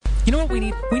You know what we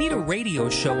need? We need a radio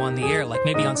show on the air, like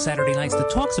maybe on Saturday nights, that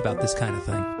talks about this kind of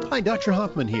thing. Hi, Dr.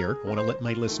 Hoffman here. I want to let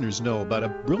my listeners know about a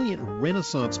brilliant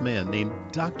Renaissance man named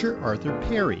Dr. Arthur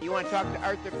Perry. You want to talk to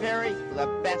Arthur Perry?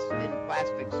 The best in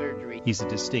plastic surgery. He's a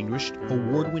distinguished,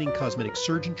 award-winning cosmetic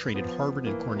surgeon trained at Harvard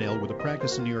and Cornell with a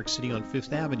practice in New York City on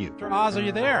Fifth Avenue. Dr. Oz, are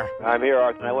you there? I'm here,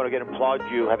 Arthur, and I want to applaud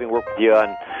you, having worked with you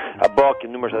on a book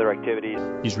and numerous other activities.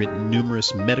 He's written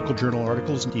numerous medical journal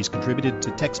articles, and he's contributed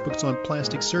to textbooks on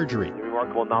plastic surgery. Your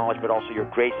remarkable knowledge, but also your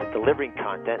grace at delivering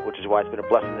content, which is why it's been a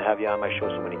blessing to have you on my show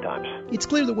so many times. It's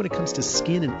clear that when it comes to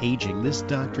skin and aging, this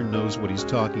doctor knows what he's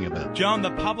talking about. Joan,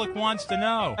 the public wants to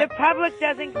know. The public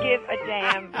doesn't give a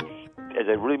damn. As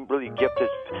a really gifted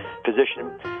physician,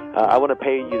 I want to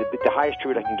pay you the highest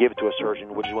tribute I can give to a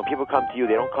surgeon, which is when people come to you,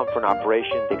 they don't come for an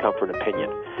operation, they come for an opinion.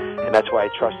 And that's why I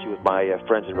trust you with my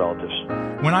friends and relatives.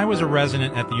 When I was a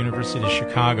resident at the University of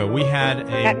Chicago, we had a...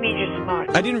 That means you're smart.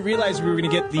 I didn't realize we were going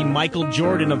to get the Michael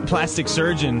Jordan of plastic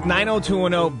surgeon.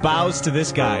 90210 bows to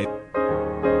this guy.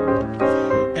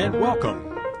 And welcome.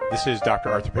 This is Dr.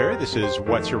 Arthur Perry. This is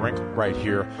What's Your Wrinkle right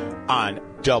here on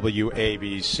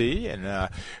WABC, and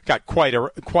got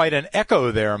quite an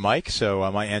echo there, Mike. So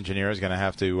my engineer is going to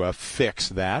have to fix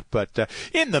that. But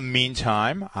in the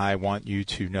meantime, I want you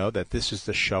to know that this is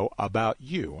the show about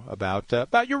you, about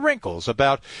your wrinkles,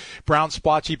 about brown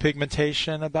splotchy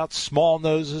pigmentation, about small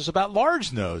noses, about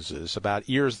large noses, about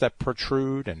ears that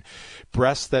protrude and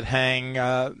breasts that hang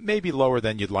maybe lower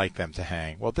than you'd like them to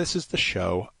hang. Well, this is the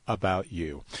show about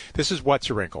you. This is What's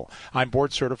Your Wrinkle. I'm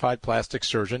board-certified plastic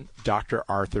surgeon, Dr.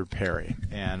 Arthur Perry,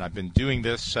 and I've been doing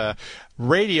this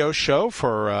radio show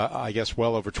for, I guess,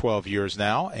 well over 12 years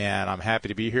now, and I'm happy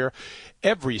to be here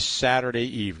every Saturday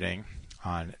evening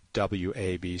on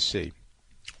WABC.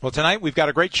 Well, tonight we've got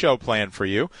a great show planned for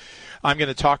you. I'm going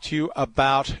to talk to you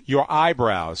about your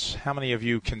eyebrows. How many of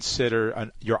you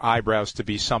consider your eyebrows to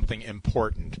be something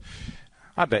important?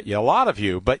 I bet you a lot of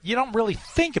you, but you don't really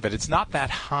think of it. It's not that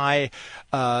high,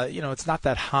 it's not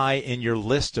that high in your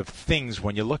list of things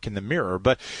when you look in the mirror.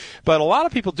 But a lot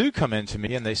of people do come into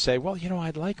me and they say, well,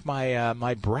 I'd like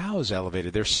my brows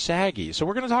elevated. They're saggy. So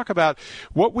we're going to talk about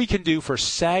what we can do for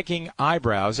sagging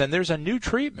eyebrows. And there's a new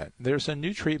treatment. There's a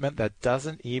new treatment that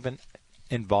doesn't even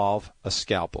involve a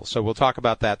scalpel. So we'll talk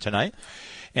about that tonight.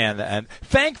 And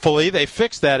thankfully, they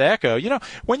fixed that echo.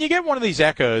 When you get one of these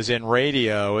echoes in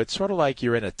radio, it's sort of like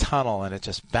you're in a tunnel and it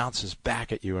just bounces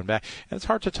back at you and back. And it's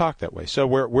hard to talk that way. So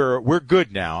we're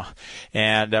good now.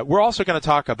 And we're also going to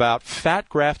talk about fat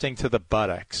grafting to the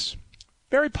buttocks.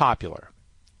 Very popular.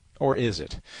 Or is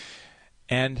it?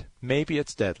 And maybe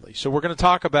it's deadly. So we're going to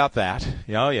talk about that.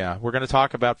 Oh, yeah. We're going to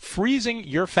talk about freezing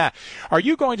your fat. Are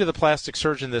you going to the plastic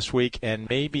surgeon this week and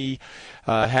maybe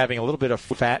having a little bit of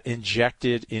fat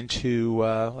injected into,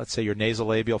 let's say, your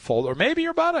nasolabial fold or maybe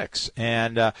your buttocks?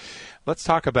 And let's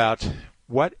talk about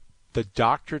what the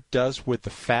doctor does with the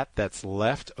fat that's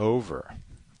left over.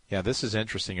 Yeah, this is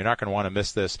interesting. You're not going to want to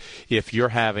miss this if you're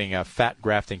having a fat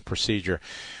grafting procedure.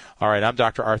 All right, I'm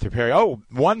Dr. Arthur Perry. Oh,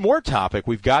 one more topic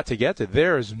we've got to get to.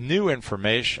 There is new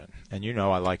information, and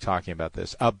I like talking about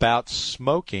this, about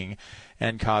smoking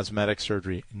and cosmetic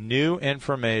surgery. New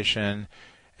information,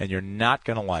 and you're not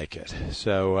going to like it.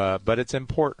 So, but it's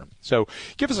important. So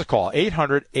give us a call,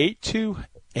 800-848,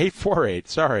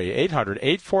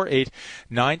 800-848-9222,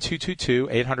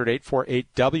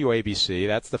 800-848-WABC.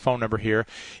 That's the phone number here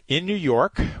in New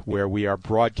York, where we are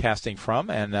broadcasting from.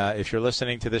 And if you're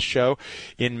listening to this show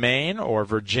in Maine or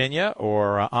Virginia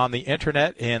or on the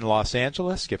Internet in Los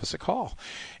Angeles, give us a call,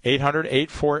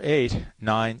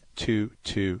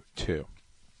 800-848-9222.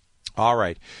 All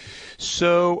right.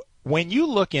 So when you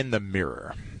look in the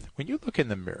mirror,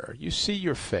 you see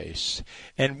your face,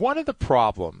 and one of the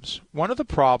problems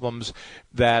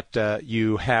that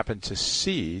you happen to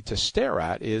stare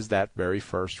at is that very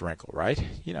first wrinkle, right?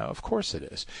 Of course it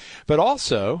is. But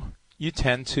also, you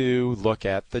tend to look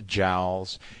at the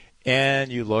jowls,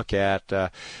 and you look at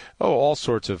all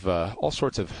sorts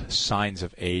of signs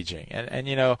of aging,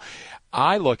 and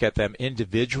I look at them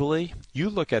individually. You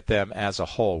look at them as a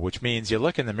whole, which means you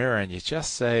look in the mirror and you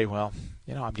just say, well,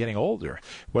 I'm getting older.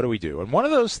 What do we do? And one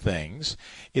of those things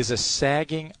is a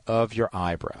sagging of your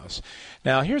eyebrows.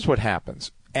 Now, here's what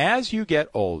happens. As you get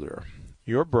older,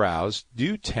 your brows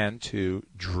do tend to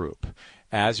droop,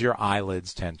 as your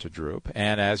eyelids tend to droop,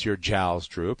 and as your jowls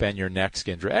droop, and your neck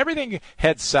skin droop. Everything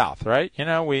heads south, right?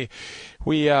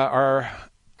 We are,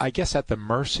 I guess, at the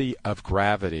mercy of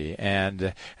gravity.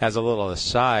 And as a little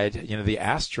aside, the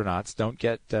astronauts don't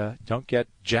get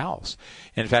jowls.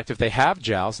 In fact, if they have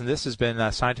jowls, and this has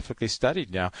been scientifically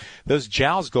studied now, those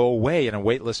jowls go away in a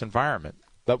weightless environment.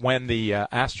 But when the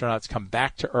astronauts come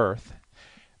back to Earth,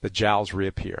 the jowls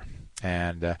reappear.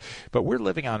 But we're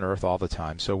living on Earth all the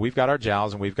time, so we've got our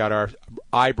jowls and we've got our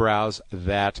eyebrows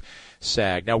that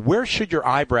sag. Now, where should your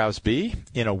eyebrows be?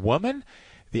 In a woman,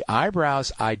 the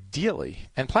eyebrows ideally,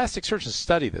 and plastic surgeons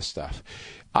study this stuff,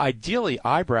 ideally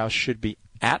eyebrows should be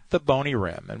at the bony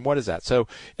rim. And what is that? So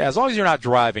as long as you're not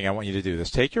driving, I want you to do this.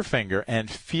 Take your finger and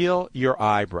feel your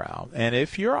eyebrow. And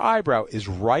if your eyebrow is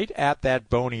right at that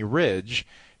bony ridge,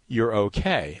 you're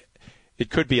okay. It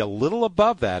could be a little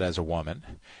above that as a woman,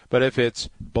 but if it's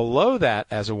below that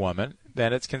as a woman,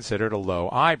 then it's considered a low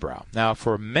eyebrow. Now,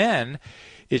 for men,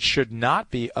 it should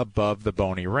not be above the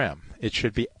bony rim. It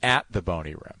should be at the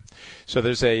bony rim. So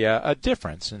there's a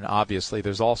difference, and obviously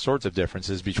there's all sorts of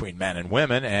differences between men and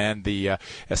women and the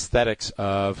aesthetics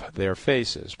of their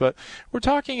faces. But we're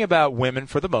talking about women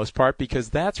for the most part because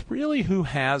that's really who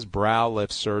has brow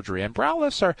lift surgery. And brow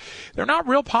lifts they're not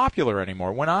real popular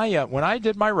anymore. When I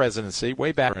did my residency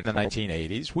way back in the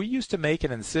 1980s, we used to make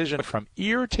an incision from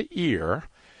ear to ear,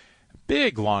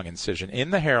 big long incision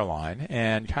in the hairline,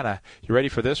 and kind of, you ready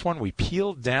for this one? We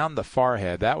peeled down the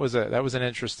forehead. That was an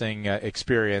interesting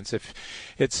experience. If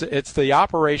it's the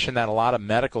operation that a lot of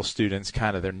medical students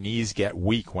kind of their knees get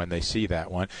weak when they see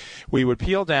that one. We would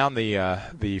peel down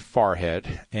the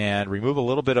forehead and remove a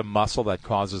little bit of muscle that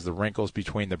causes the wrinkles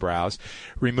between the brows,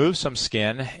 remove some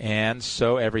skin, and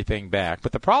sew everything back.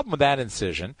 But the problem with that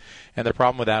incision and the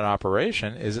problem with that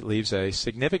operation is it leaves a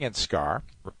significant scar.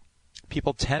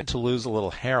 People tend to lose a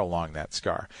little hair along that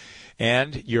scar.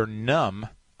 And you're numb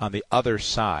on the other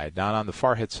side, not on the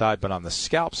forehead side, but on the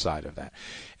scalp side of that.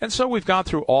 And so we've gone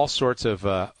through all sorts of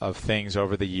things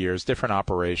over the years, different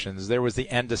operations. There was the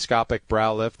endoscopic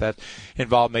brow lift that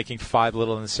involved making 5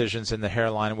 little incisions in the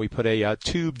hairline, and we put a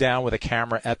tube down with a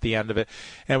camera at the end of it,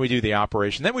 and we do the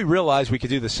operation. Then we realized we could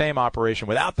do the same operation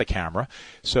without the camera,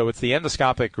 so it's the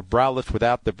endoscopic brow lift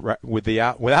without the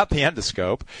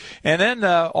endoscope, and then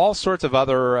all sorts of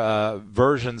other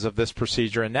versions of this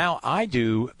procedure. And now I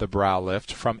do the brow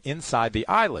lift from inside the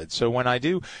eyelid. So when I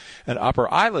do an upper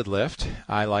eyelid lift,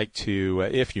 I like to,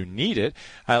 if you need it,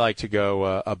 I like to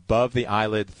go above the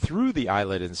eyelid, through the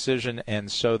eyelid incision, and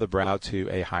sew the brow to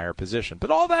a higher position.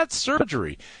 But all that's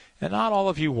surgery, and not all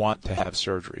of you want to have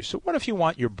surgery. So what if you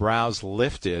want your brows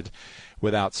lifted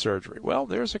without surgery? Well,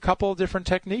 there's a couple of different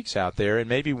techniques out there, and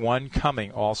maybe one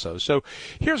coming also. So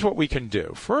here's what we can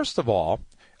do. First of all,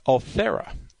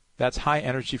 Ulthera, that's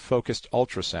high-energy focused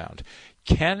ultrasound,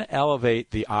 can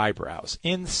elevate the eyebrows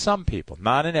in some people,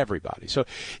 not in everybody. So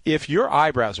if your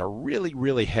eyebrows are really,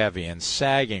 really heavy and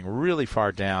sagging really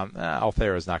far down,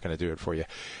 Ulthera is not going to do it for you.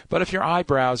 But if your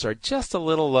eyebrows are just a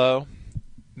little low,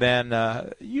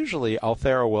 then usually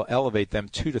Ulthera will elevate them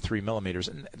 2 to 3 millimeters.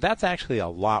 And that's actually a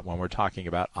lot when we're talking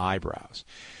about eyebrows.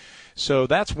 So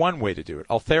that's one way to do it.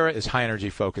 Ulthera is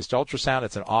high-energy focused ultrasound.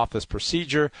 It's an office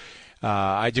procedure.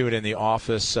 I do it in the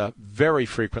office very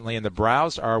frequently, and the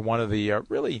brows are one of the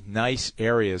really nice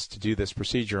areas to do this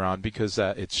procedure on because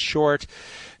it's short,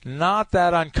 not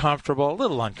that uncomfortable, a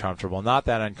little uncomfortable, not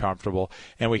that uncomfortable,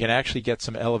 and we can actually get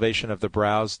some elevation of the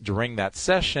brows during that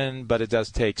session, but it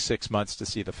does take 6 months to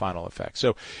see the final effect.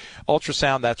 So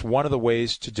ultrasound, that's one of the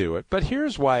ways to do it. But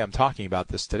here's why I'm talking about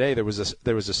this today. There was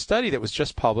a study that was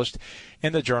just published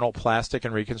in the journal Plastic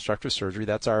and Reconstructive Surgery.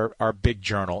 That's our big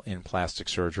journal in plastic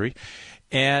surgery.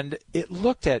 And it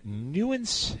looked at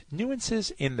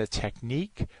nuances in the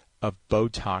technique of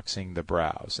Botoxing the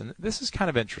brows. And this is kind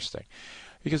of interesting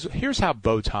because here's how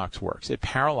Botox works. It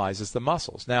paralyzes the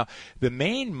muscles. Now, the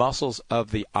main muscles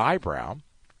of the eyebrow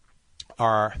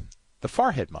are the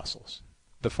forehead muscles.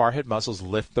 The forehead muscles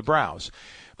lift the brows.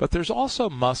 But there's also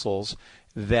muscles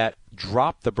that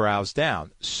drop the brows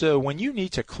down. So when you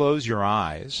need to close your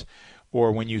eyes,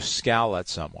 or when you scowl at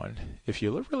someone, if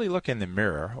you really look in the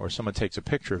mirror or someone takes a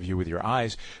picture of you with your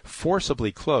eyes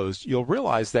forcibly closed, you'll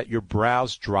realize that your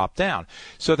brows drop down.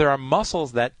 So there are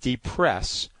muscles that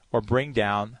depress or bring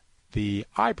down the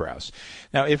eyebrows.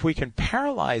 Now, if we can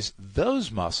paralyze those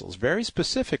muscles very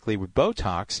specifically with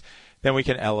Botox, then we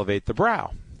can elevate the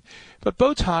brow. But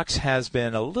Botox has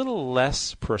been a little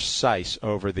less precise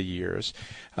over the years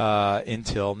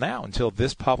until now, until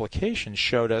this publication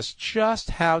showed us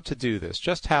just how to do this,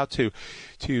 just how to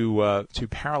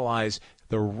paralyze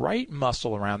the right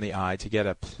muscle around the eye to get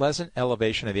a pleasant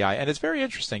elevation of the eye. And it's very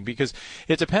interesting because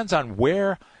it depends on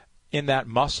where in that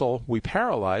muscle we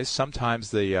paralyze. Sometimes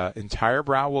the entire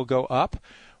brow will go up,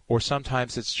 or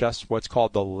sometimes it's just what's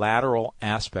called the lateral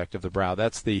aspect of the brow.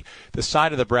 That's the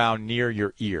side of the brow near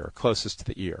your ear, closest to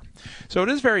the ear. So it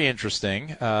is very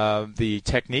interesting. The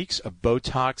techniques of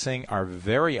Botoxing are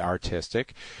very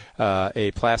artistic.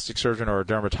 A plastic surgeon or a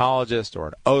dermatologist or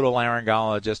an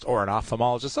otolaryngologist or an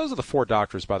ophthalmologist, those are the 4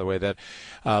 doctors, by the way, that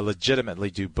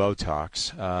legitimately do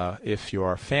Botox. If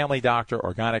your family doctor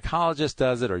or gynecologist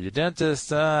does it, or your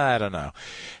dentist, I don't know.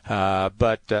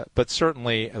 But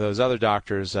certainly those other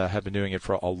doctors have been doing it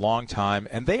for a long time,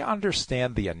 and they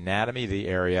understand the anatomy of the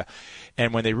area.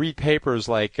 And when they read papers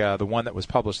like the one that was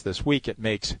published this week, it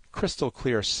makes crystal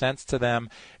clear sense to them,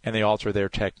 and they alter their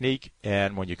technique.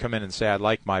 And when you come in and say, I'd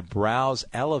like my brows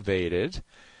elevated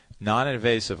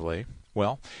non-invasively,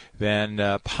 well,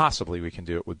 then possibly we can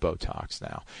do it with Botox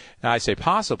now. Now, I say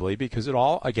possibly because it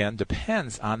all, again,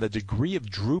 depends on the degree of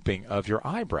drooping of your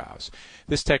eyebrows.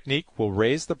 This technique will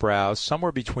raise the brows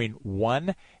somewhere between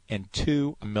 1 and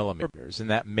 2 millimeters, and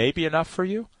that may be enough for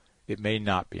you. It may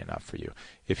not be enough for you.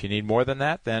 If you need more than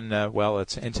that, then, well,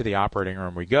 it's into the operating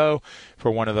room we go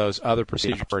for one of those other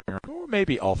procedures, or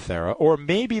maybe Ulthera, or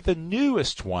maybe the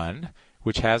newest one,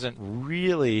 which hasn't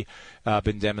really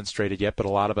been demonstrated yet, but a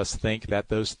lot of us think that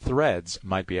those threads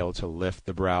might be able to lift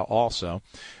the brow also.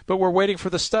 But we're waiting for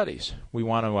the studies. We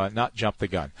want to not jump the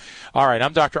gun. All right,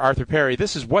 I'm Dr. Arthur Perry.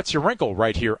 This is What's Your Wrinkle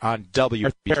right here on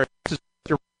WABC.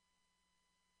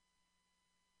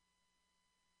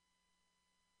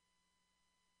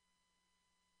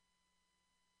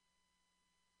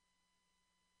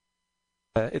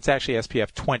 It's actually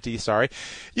SPF 20, sorry.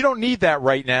 You don't need that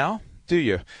right now, do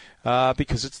you?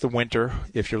 Because it's the winter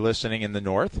if you're listening in the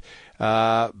north.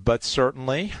 But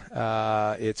certainly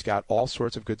it's got all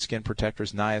sorts of good skin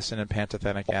protectors, niacin and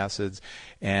pantothenic acids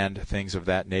and things of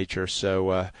that nature.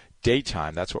 So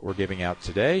daytime, that's what we're giving out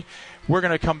today. We're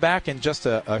going to come back in just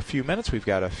a few minutes. We've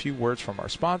got a few words from our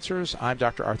sponsors. I'm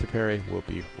Dr. Arthur Perry. We'll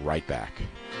be right back.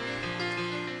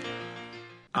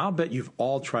 I'll bet you've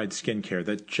all tried skincare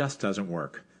that just doesn't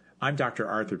work. I'm Dr.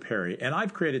 Arthur Perry, and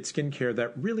I've created skincare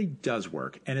that really does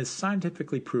work and is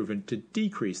scientifically proven to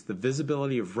decrease the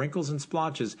visibility of wrinkles and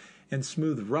splotches and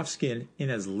smooth rough skin in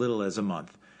as little as a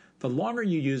month. The longer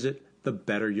you use it, the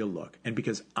better you'll look. And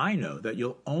because I know that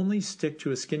you'll only stick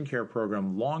to a skincare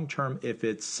program long term if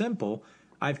it's simple,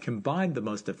 I've combined the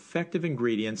most effective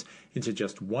ingredients into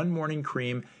just one morning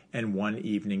cream and one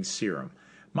evening serum.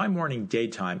 My morning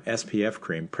daytime SPF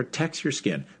cream protects your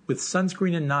skin with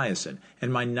sunscreen and niacin,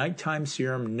 and my nighttime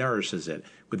serum nourishes it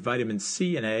with vitamin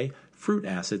C and A, fruit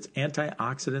acids,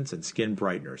 antioxidants, and skin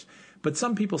brighteners. But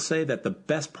some people say that the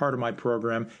best part of my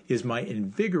program is my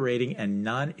invigorating and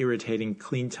non-irritating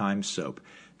Clean Time soap.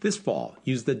 This fall,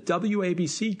 use the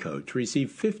WABC code to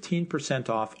receive 15%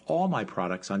 off all my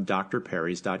products on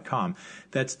drperrys.com.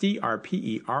 That's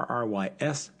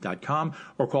DRPERRYS.com,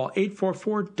 or call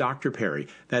 844-DR-PERRY.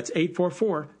 That's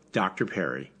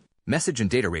 844-DR-PERRY. Message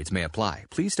and data rates may apply.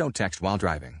 Please don't text while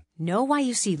driving. Know why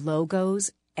you see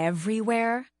logos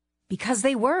everywhere? Because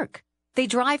they work. They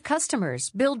drive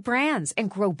customers, build brands, and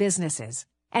grow businesses.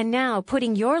 And now,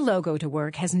 putting your logo to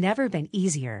work has never been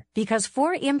easier, because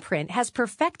 4imprint has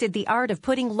perfected the art of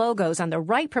putting logos on the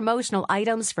right promotional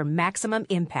items for maximum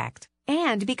impact.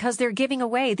 And because they're giving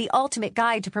away the ultimate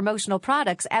guide to promotional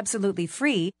products absolutely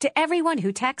free to everyone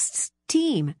who texts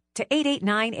TEAM to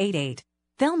 88988.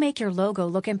 They'll make your logo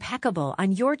look impeccable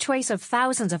on your choice of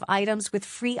thousands of items with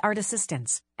free art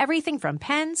assistance. Everything from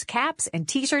pens, caps, and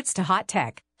t-shirts to hot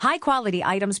tech. High-quality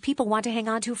items people want to hang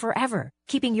on to forever,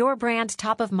 keeping your brand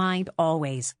top of mind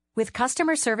always. With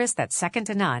customer service that's second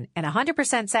to none and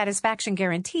 100% satisfaction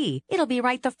guarantee, it'll be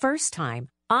right the first time,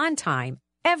 on time,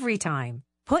 every time.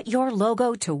 Put your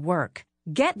logo to work.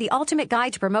 Get the ultimate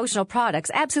guide to promotional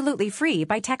products absolutely free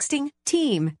by texting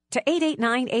TEAM to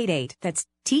 88988. That's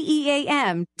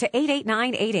TEAM to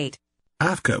 88988.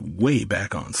 I've cut way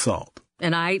back on salt.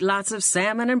 And I eat lots of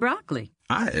salmon and broccoli.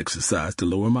 I exercise to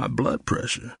lower my blood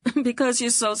pressure. Because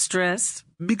you're so stressed.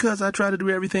 Because I try to do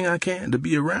everything I can to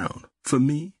be around, for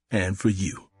me and for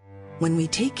you. When we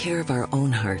take care of our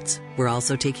own hearts, we're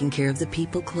also taking care of the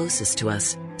people closest to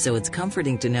us. So it's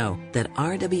comforting to know that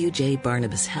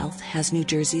RWJBarnabas Health has New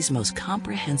Jersey's most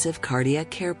comprehensive cardiac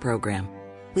care program,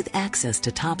 with access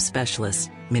to top specialists,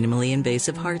 minimally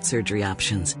invasive heart surgery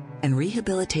options, and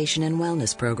rehabilitation and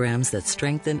wellness programs that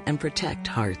strengthen and protect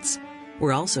hearts.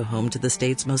 We're also home to the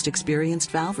state's most experienced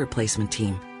valve replacement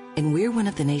team, and we're one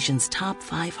of the nation's top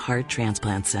 5 heart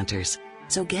transplant centers.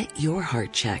 So get your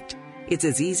heart checked. It's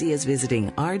as easy as visiting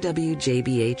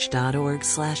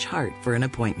rwjbh.org/heart for an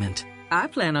appointment. I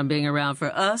plan on being around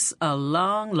for us a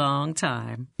long, long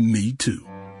time. Me too.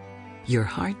 Your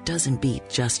heart doesn't beat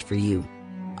just for you.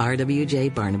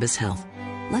 RWJ Barnabas Health.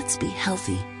 Let's be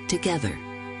healthy together.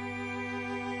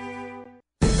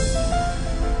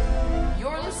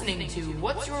 You're listening to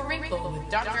What's Your Wrinkle with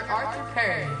Dr. Arthur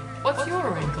Perry. What's your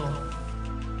wrinkle?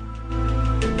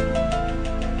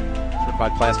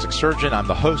 Certified plastic surgeon. I'm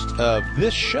the host of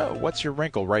this show, What's Your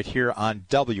Wrinkle, right here on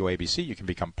WABC. You can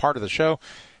become part of the show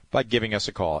by giving us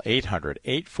a call,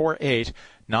 800-848-9222,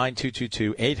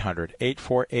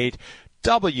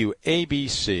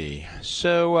 800-848-WABC.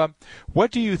 So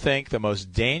what do you think the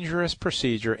most dangerous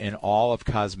procedure in all of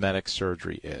cosmetic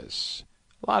surgery is?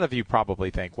 A lot of you probably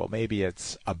think, well, maybe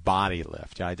it's a body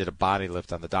lift. I did a body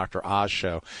lift on the Dr. Oz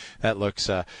show. That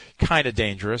looks kind of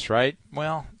dangerous, right?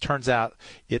 Well, turns out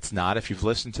it's not. If you've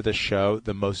listened to the show,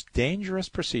 the most dangerous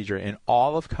procedure in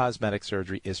all of cosmetic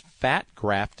surgery is fat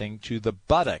grafting to the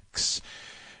buttocks,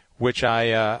 which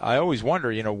I always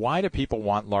wonder, why do people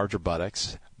want larger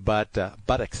buttocks,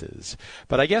 buttocks?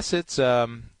 But I guess it's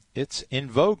in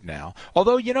vogue now.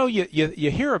 Although, you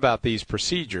hear about these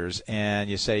procedures and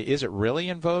you say, is it really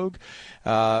in vogue?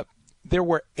 There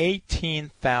were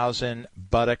 18,000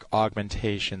 buttock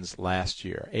augmentations last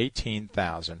year.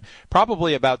 18,000.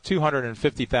 Probably about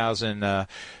 250,000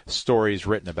 stories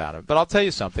written about it. But I'll tell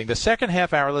you something. The second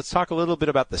half hour, let's talk a little bit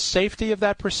about the safety of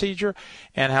that procedure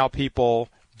and how people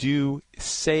do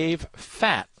save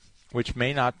fat, which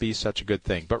may not be such a good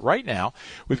thing. But right now,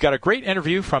 we've got a great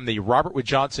interview from the Robert Wood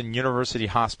Johnson University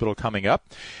Hospital coming up.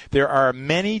 There are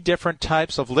many different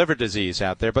types of liver disease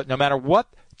out there, but no matter what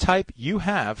type you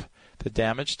have, the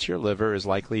damage to your liver is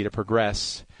likely to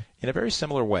progress in a very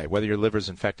similar way, whether your liver is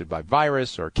infected by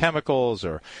virus or chemicals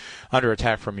or under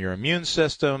attack from your immune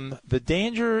system. The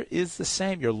danger is the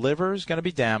same. Your liver is going to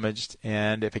be damaged,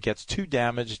 and if it gets too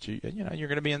damaged, you're going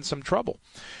to be in some trouble.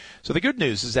 So the good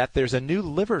news is that there's a new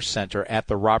liver center at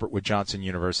the Robert Wood Johnson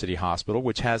University Hospital,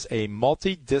 which has a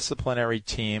multidisciplinary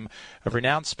team of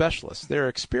renowned specialists. They're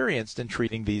experienced in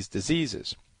treating these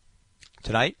diseases.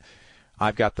 Tonight,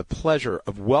 I've got the pleasure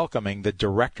of welcoming the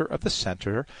director of the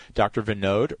center, Dr.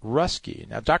 Vinod Ruski.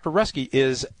 Now, Dr. Ruski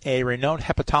is a renowned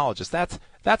hepatologist.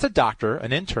 That's a doctor,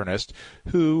 an internist,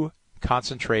 who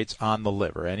concentrates on the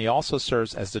liver, and he also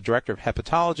serves as the director of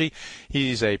hepatology.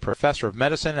 He's a professor of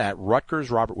medicine at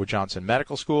Rutgers Robert Wood Johnson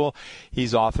Medical School.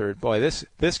 He's authored,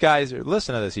 this guy's,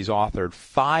 listen to this, he's authored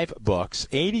 5 books,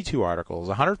 82 articles,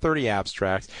 130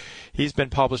 abstracts. He's been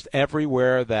published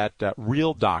everywhere that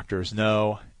real doctors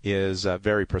know is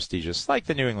very prestigious, like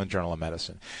the New England Journal of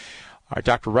Medicine.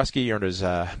 Dr. Ruski earned his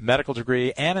medical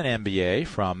degree and an MBA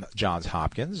from Johns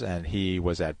Hopkins, and he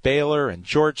was at Baylor and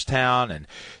Georgetown and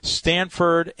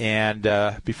Stanford. And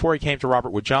before he came to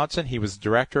Robert Wood Johnson, he was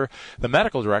the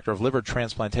medical director of liver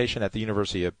transplantation at the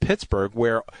University of Pittsburgh,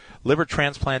 where liver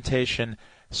transplantation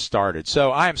started.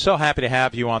 So I am so happy to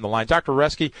have you on the line. Dr.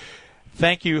 Ruski,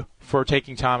 thank you for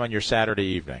taking time on your Saturday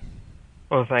evening.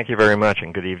 Well, thank you very much,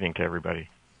 and good evening to everybody.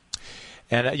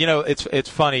 And it's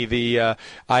funny.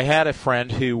 I had a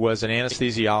friend who was an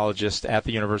anesthesiologist at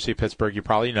the University of Pittsburgh. You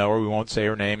probably know her. We won't say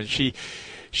her name. And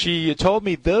she told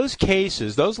me those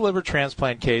liver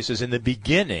transplant cases in the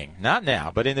beginning, not now,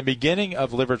 but in the beginning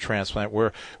of liver transplant,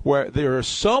 where there was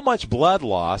so much blood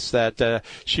loss that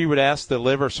she would ask the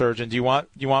liver surgeon, "Do you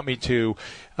want me to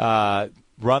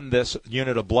run this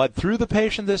unit of blood through the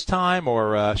patient this time,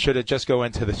 or should it just go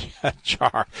into the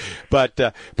jar?" But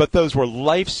those were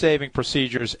life-saving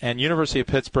procedures, and University of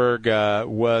Pittsburgh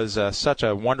was such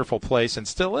a wonderful place, and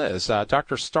still is.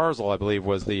 Dr. Starzl, I believe,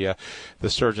 was the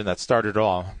surgeon that started it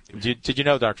all. Did you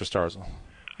know Dr. Starzl?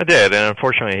 I did, and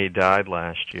unfortunately he died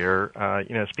last year.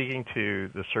 Speaking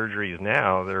to the surgeries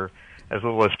now, they're as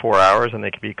little as 4 hours, and they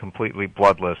can be completely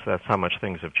bloodless. That's how much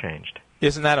things have changed.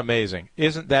 Isn't that amazing?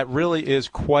 That really is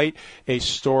quite a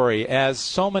story, as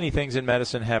so many things in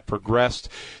medicine have progressed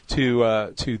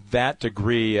to that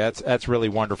degree. That's really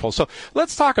wonderful. So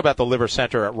let's talk about the Liver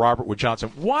Center at Robert Wood Johnson.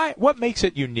 What makes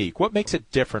it unique? What makes it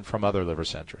different from other liver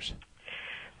centers?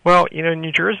 Well,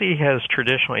 New Jersey has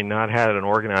traditionally not had an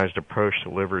organized approach to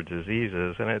liver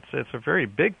diseases, and it's a very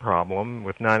big problem.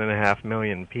 With 9.5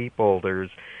 million people,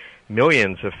 there's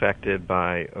millions affected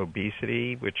by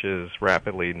obesity, which is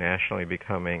rapidly nationally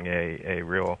becoming a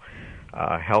real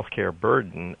healthcare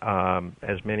burden.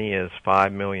 As many as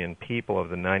 5 million people of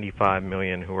the 95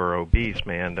 million who are obese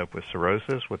may end up with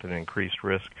cirrhosis, with an increased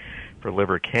risk for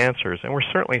liver cancers. And we're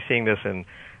certainly seeing this in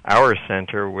our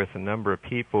center, with the number of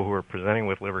people who are presenting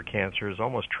with liver cancers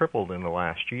almost tripled in the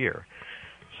last year.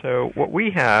 So what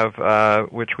we have,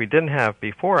 which we didn't have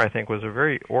before, I think, was a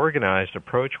very organized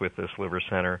approach with this liver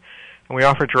center. And we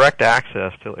offer direct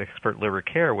access to expert liver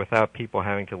care without people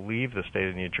having to leave the state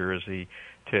of New Jersey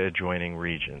to adjoining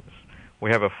regions. We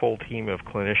have a full team of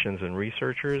clinicians and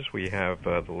researchers. We have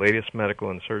the latest medical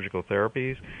and surgical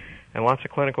therapies and lots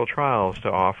of clinical trials to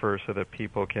offer so that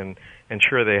people can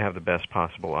ensure they have the best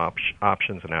possible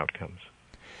options and outcomes.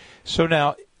 So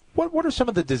now, what are some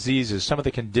of the diseases, some of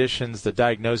the conditions, the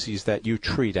diagnoses that you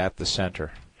treat at the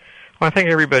center? Well, I think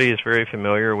everybody is very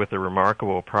familiar with the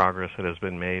remarkable progress that has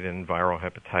been made in viral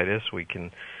hepatitis. We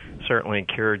can certainly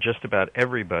cure just about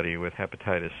everybody with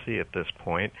hepatitis C at this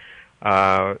point.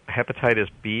 Hepatitis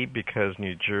B, because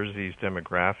New Jersey's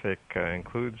demographic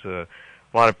includes a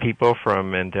lot of people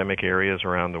from endemic areas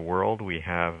around the world. We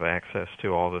have access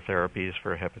to all the therapies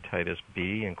for hepatitis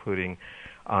B, including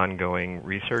ongoing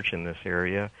research in this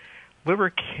area.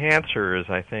 Liver cancers,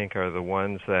 I think, are the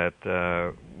ones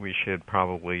that we should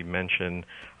probably mention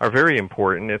are very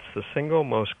important. It's the single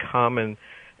most common,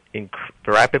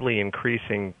 rapidly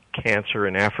increasing cancer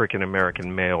in African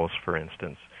American males, for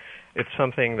instance. It's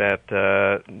something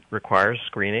that requires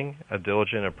screening, a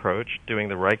diligent approach, doing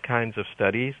the right kinds of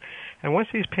studies. And once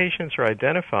these patients are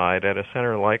identified at a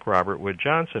center like Robert Wood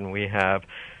Johnson, we have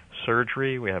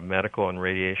surgery, we have medical and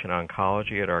radiation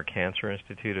oncology at our Cancer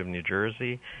Institute of New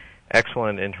Jersey,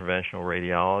 excellent interventional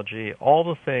radiology, all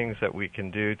the things that we can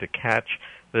do to catch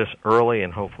this early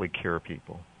and hopefully cure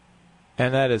people.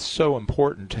 And that is so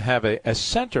important to have a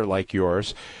center like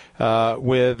yours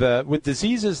with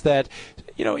diseases that,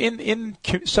 you know, in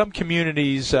some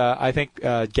communities, I think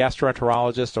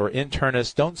gastroenterologists or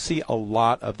internists don't see a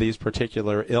lot of these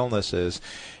particular illnesses.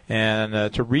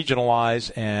 And to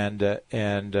regionalize and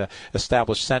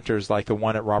establish centers like the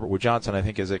one at Robert Wood Johnson, I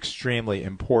think, is extremely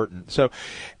important. So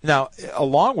now,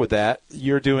 along with that,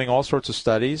 you're doing all sorts of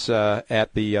studies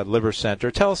at the Liver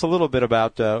Center. Tell us a little bit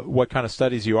about what kind of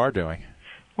studies you are doing.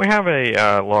 We have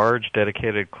a large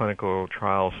dedicated clinical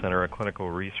trial center, a clinical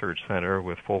research center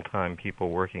with full-time people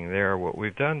working there. What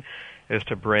we've done is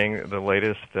to bring the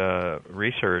latest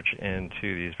research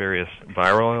into these various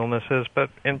viral illnesses,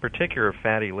 but in particular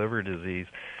fatty liver disease,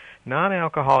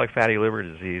 non-alcoholic fatty liver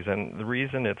disease. And the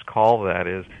reason it's called that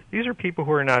is these are people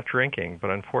who are not drinking,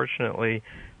 but unfortunately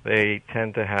they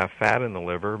tend to have fat in the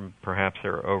liver. Perhaps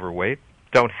they're overweight.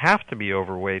 Don't have to be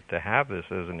overweight to have this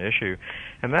as an issue.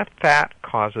 And that fat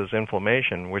causes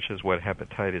inflammation, which is what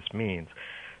hepatitis means.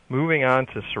 Moving on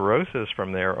to cirrhosis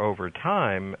from there over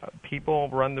time, people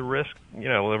run the risk, you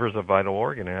know, liver's a vital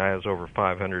organ. It has over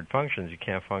 500 functions. You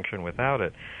can't function without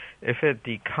it. If it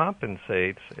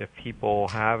decompensates, if people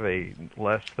have a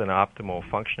less than optimal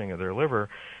functioning of their liver,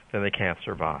 then they can't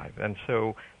survive. And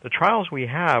so the trials we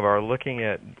have are looking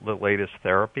at the latest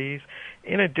therapies.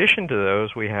 In addition to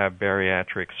those, we have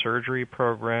bariatric surgery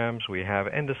programs. We have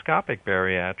endoscopic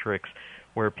bariatrics,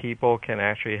 where people can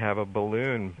actually have a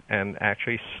balloon and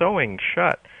actually sewing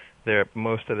shut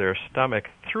most of their stomach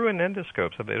through an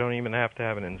endoscope, so they don't even have to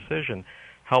have an incision,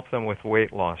 help them with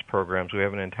weight loss programs. We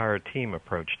have an entire team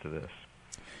approach to this.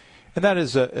 And that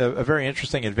is a very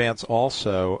interesting advance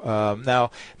also.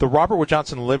 Now, the Robert Wood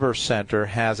Johnson Liver Center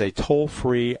has a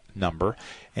toll-free number,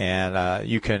 and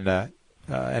you can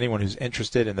anyone who's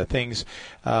interested in the things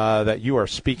that you are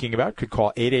speaking about could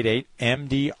call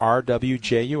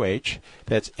 888-MD-RWJUH.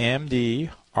 That's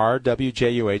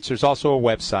MD-RWJUH. There's also a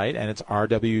website, and it's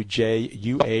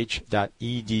rwjuh.edu.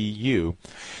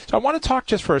 So I want to talk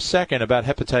just for a second about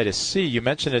hepatitis C. You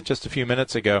mentioned it just a few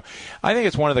minutes ago. I think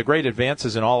it's one of the great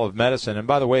advances in all of medicine. And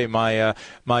by the way, my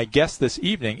guest this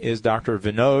evening is Dr.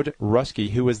 Vinod Ruski,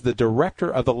 who is the director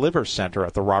of the Liver Center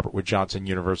at the Robert Wood Johnson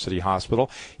University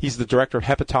Hospital. He's the director of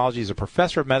hepatology. He's a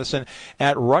professor of medicine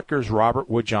at Rutgers Robert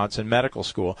Wood Johnson Medical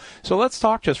School. So let's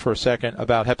talk just for a second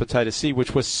about hepatitis C,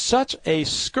 which was such a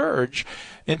scourge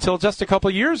until just a couple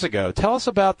of years ago. Tell us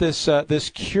about this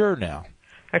cure now.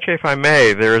 Actually, if I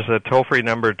may, there's a toll-free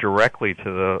number directly to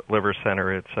the Liver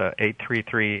Center. It's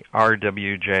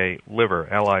 833-RWJ-LIVER,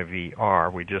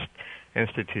 L-I-V-R. We just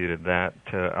instituted that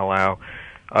to allow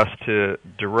us to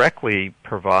directly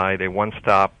provide a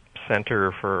one-stop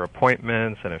center for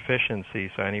appointments and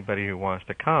efficiency, so anybody who wants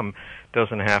to come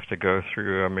doesn't have to go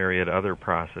through a myriad other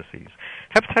processes.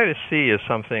 Hepatitis C is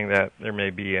something that there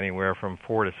may be anywhere from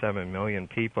 4 to 7 million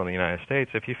people in the United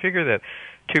States. If you figure that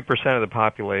 2% of the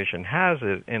population has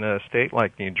it, in a state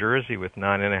like New Jersey with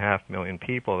 9.5 million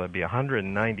people, that'd be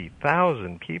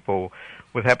 190,000 people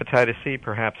with hepatitis C,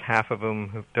 perhaps half of them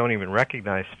who don't even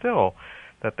recognize still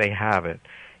that they have it.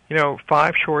 You know,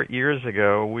 5 short years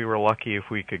ago, we were lucky if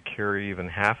we could cure even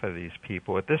half of these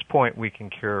people. At this point, we can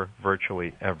cure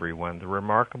virtually everyone. The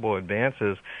remarkable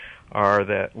advances are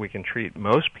that we can treat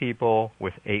most people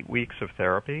with 8 weeks of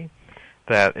therapy.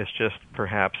 That is just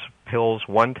perhaps pills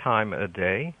one time a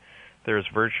day. There's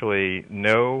virtually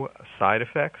no side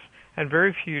effects. and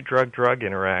very few drug-drug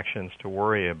interactions to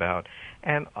worry about,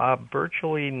 and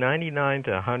virtually 99 to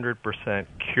 100%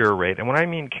 cure rate. And when I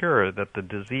mean cure, that the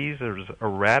disease is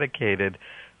eradicated,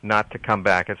 not to come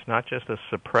back. It's not just a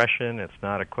suppression. It's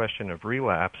not a question of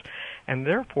relapse. And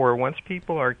therefore, once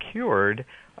people are cured,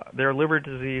 their liver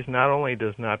disease not only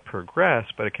does not progress,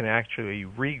 but it can actually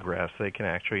regress. They can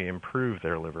actually improve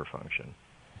their liver function.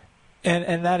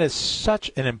 And that is such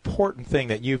an important thing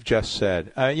that you've just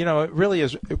said. It really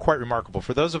is quite remarkable.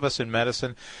 For those of us in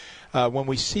medicine, when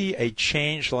we see a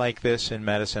change like this in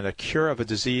medicine, a cure of a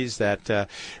disease that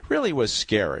really was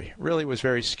scary, really was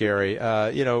very scary,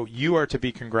 you are to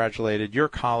be congratulated, your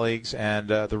colleagues and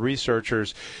the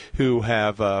researchers who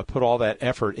have put all that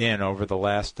effort in over the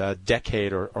last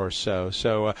decade or so.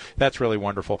 So that's really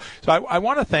wonderful. So I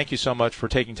want to thank you so much for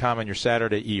taking time on your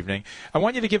Saturday evening. I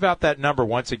want you to give out that number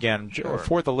once again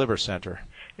for the Liver Center.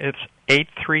 It's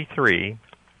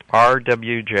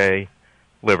 833-RWJ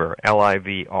Liver,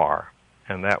 L-I-V-R,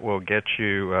 and that will get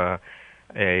you a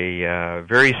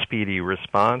very speedy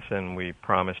response, and we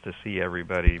promise to see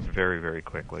everybody very, very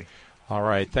quickly. All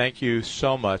right. Thank you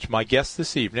so much. My guest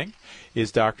this evening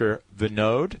is Dr.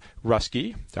 Vinod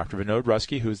Ruski. Dr. Vinod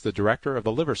Ruski, who's the director of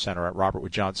the Liver Center at Robert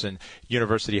Wood Johnson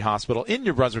University Hospital in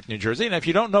New Brunswick, New Jersey. And if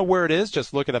you don't know where it is,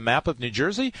 just look at a map of New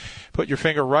Jersey, put your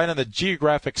finger right on the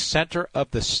geographic center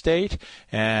of the state,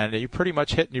 and you pretty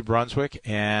much hit New Brunswick.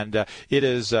 And it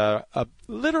is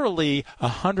literally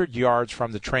 100 yards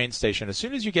from the train station. As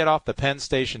soon as you get off the Penn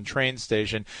Station train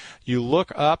station, you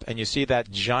look up and you see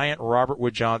that giant Robert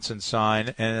Wood Johnson sign,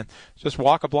 and just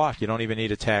walk a block. You don't even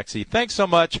need a taxi. Thanks so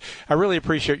much. I really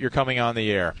appreciate your coming on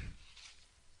the air.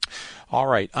 All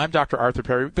right, I'm Dr. Arthur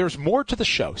Perry. There's more to the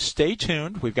show. Stay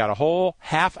tuned. We've got a whole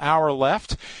half hour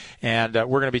left, and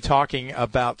we're going to be talking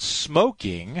about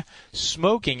smoking,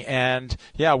 and,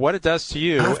 what it does to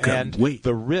you and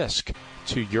the risk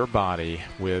to your body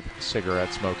with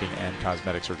cigarette smoking and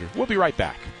cosmetic surgery. We'll be right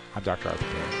back. I'm Dr. Arthur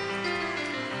Perry.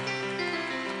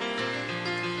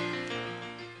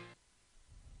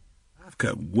 I've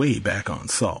cut way back on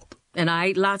salt. And I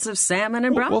eat lots of salmon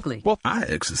and broccoli. Well, I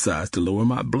exercise to lower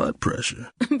my blood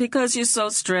pressure. Because you're so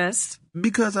stressed.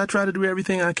 Because I try to do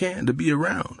everything I can to be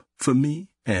around for me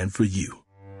and for you.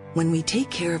 When we take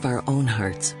care of our own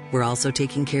hearts, we're also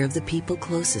taking care of the people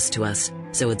closest to us.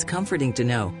 So it's comforting to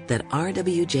know that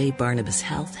RWJ Barnabas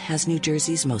Health has New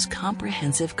Jersey's most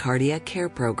comprehensive cardiac care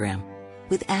program,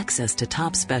 with access to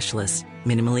top specialists,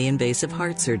 minimally invasive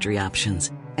heart surgery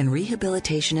options, and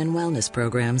rehabilitation and wellness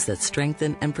programs that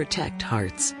strengthen and protect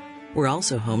hearts. We're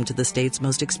also home to the state's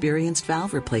most experienced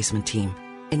valve replacement team,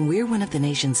 and we're one of the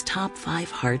nation's top 5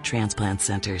 heart transplant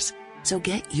centers. So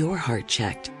get your heart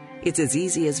checked. It's as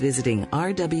easy as visiting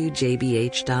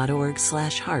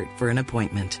rwjbh.org/heart for an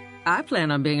appointment. I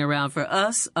plan on being around for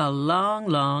us a long,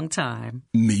 long time.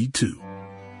 Me too.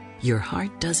 Your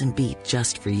heart doesn't beat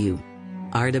just for you.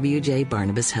 RWJ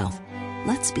Barnabas Health.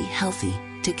 Let's be healthy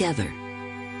together.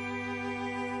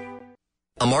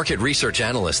 A market research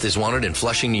analyst is wanted in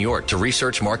Flushing, New York to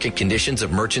research market conditions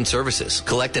of merchant services,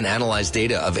 collect and analyze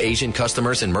data of Asian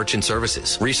customers and merchant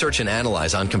services, research and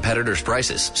analyze on competitors'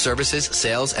 prices, services,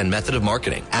 sales, and method of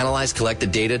marketing, analyze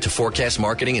collected data to forecast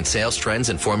marketing and sales trends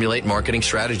and formulate marketing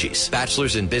strategies.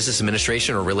 Bachelor's in Business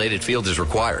Administration or related field is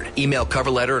required. Email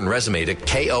cover letter and resume to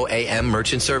KOAM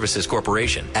Merchant Services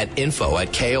Corporation at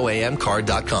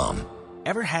info@koamcard.com.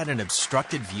 Ever had an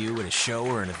obstructed view at a show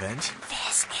or an event?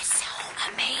 This is so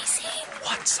amazing.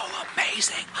 What's so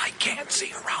amazing? I can't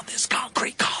see around this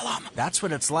concrete column. That's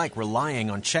what it's like relying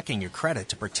on checking your credit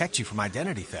to protect you from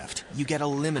identity theft. You get a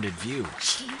limited view.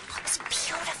 She looks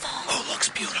beautiful. Who looks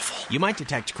beautiful? You might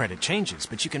detect credit changes,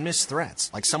 but you can miss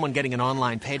threats, like someone getting an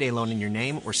online payday loan in your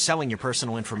name or selling your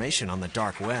personal information on the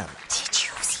dark web. Did you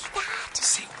see that?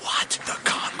 See what? The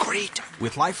concrete?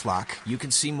 With LifeLock, you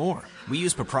can see more. We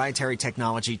use proprietary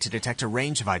technology to detect a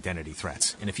range of identity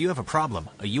threats, and if you have a problem,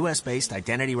 a U.S.-based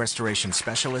identity restoration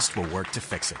specialist will work to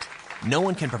fix it. No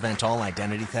one can prevent all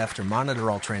identity theft or monitor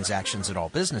all transactions at all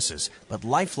businesses, but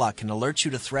LifeLock can alert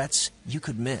you to threats you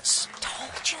could miss.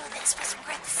 Told you this was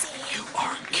worth seeing. You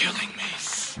are killing me.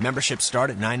 Memberships start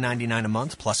at $9.99 a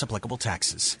month plus applicable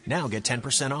taxes. Now get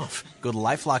 10% off. Go to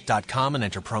LifeLock.com and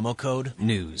enter promo code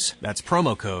NEWS. That's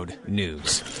promo code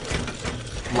NEWS.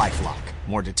 LifeLock.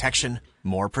 More detection,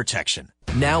 more protection.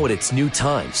 Now at its new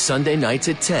time, Sunday nights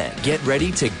at 10. Get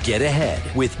ready to get ahead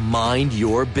with Mind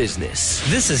Your Business.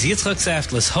 This is Yitzchak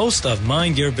Saftlis, host of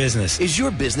Mind Your Business. Is your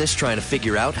business trying to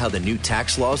figure out how the new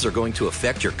tax laws are going to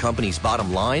affect your company's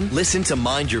bottom line? Listen to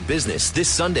Mind Your Business this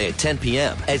Sunday at 10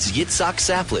 p.m. as Yitzchak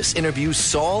Saftlis interviews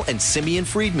Saul and Simeon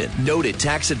Friedman, noted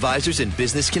tax advisors and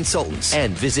business consultants.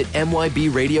 And visit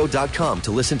mybradio.com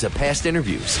to listen to past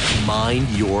interviews. Mind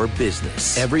Your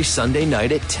Business. Every Sunday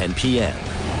night at 10 p.m.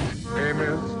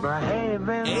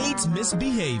 AIDS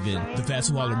Misbehavin'. The Fats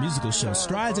Waller musical show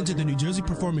strides into the New Jersey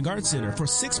Performing Arts Center for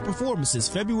 6 performances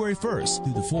February 1st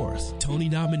through the 4th. Tony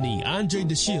nominee Andre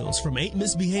DeShields from Ain't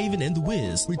Misbehavin' and The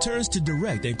Wiz returns to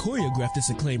direct and choreograph this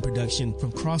acclaimed production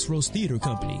from Crossroads Theater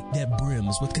Company that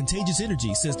brims with contagious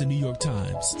energy, says the New York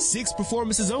Times. 6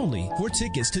 performances only. For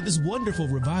tickets to this wonderful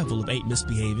revival of Ain't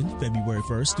Misbehavin' February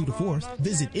 1st through the 4th,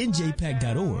 visit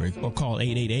njpac.org or call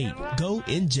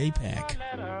 888-GO-NJPAC.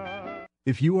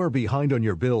 If you are behind on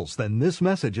your bills, then this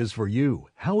message is for you.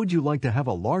 How would you like to have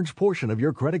a large portion of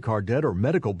your credit card debt or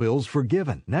medical bills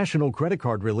forgiven? National Credit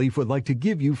Card Relief would like to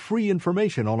give you free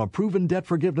information on a proven debt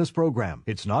forgiveness program.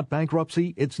 It's not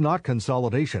bankruptcy. It's not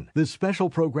consolidation. This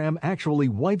special program actually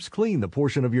wipes clean the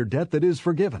portion of your debt that is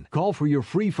forgiven. Call for your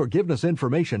free forgiveness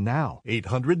information now.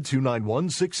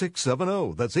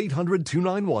 800-291-6670. That's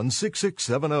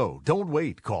 800-291-6670. Don't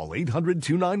wait. Call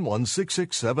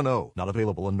 800-291-6670. Not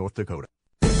available in North Dakota.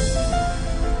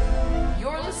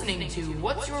 Listening to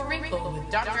What's Your Wrinkle with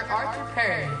Dr. Arthur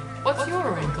Perry. What's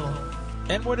your wrinkle?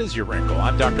 And what is your wrinkle?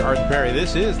 I'm Dr. Arthur Perry.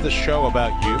 This is the show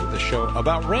about you, the show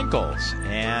about wrinkles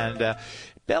and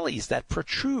bellies that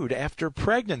protrude after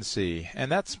pregnancy.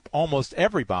 And that's almost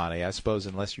everybody, I suppose,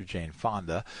 unless you're Jane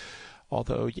Fonda.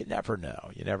 Although you never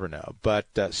know. You never know. But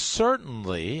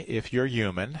certainly, if you're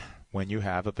human, when you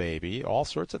have a baby, all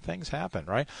sorts of things happen,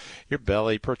 right? Your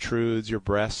belly protrudes, your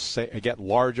breasts get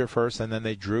larger first, and then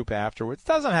they droop afterwards. It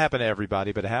doesn't happen to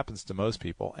everybody, but it happens to most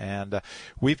people. And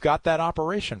we've got that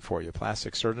operation for you.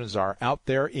 Plastic surgeons are out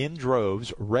there in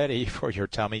droves ready for your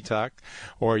tummy tuck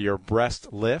or your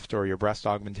breast lift or your breast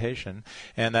augmentation.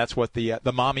 And that's what the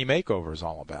mommy makeover is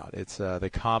all about. It's the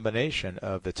combination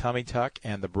of the tummy tuck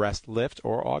and the breast lift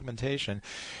or augmentation.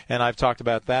 And I've talked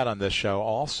about that on this show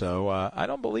also. I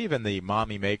don't believe in the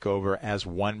mommy makeover as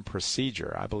one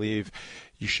procedure. I believe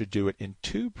you should do it in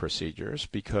 2 procedures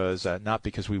because not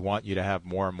because we want you to have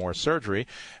more and more surgery,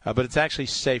 but it's actually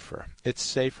safer. It's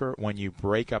safer when you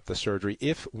break up the surgery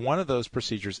if one of those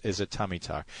procedures is a tummy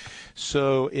tuck.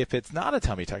 So if it's not a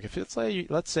tummy tuck, if it's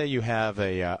let's say you have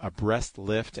a breast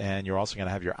lift and you're also going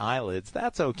to have your eyelids,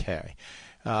 that's okay.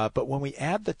 But when we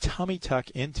add the tummy tuck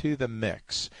into the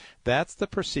mix, that's the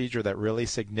procedure that really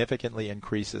significantly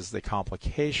increases the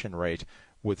complication rate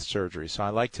with surgery. So I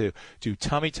like to do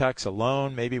tummy tucks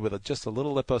alone, maybe with just a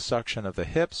little liposuction of the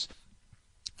hips.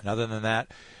 And other than that,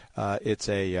 it's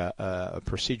a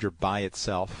procedure by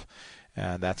itself.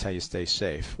 And that's how you stay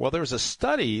safe. Well, there was a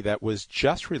study that was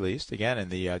just released, again, in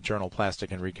the Journal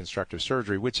Plastic and Reconstructive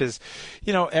Surgery, which is,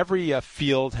 every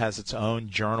field has its own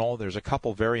journal. There's a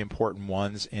couple very important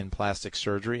ones in plastic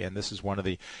surgery, and this is one of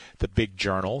the big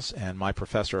journals. And my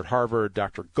professor at Harvard,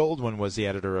 Dr. Goldwyn, was the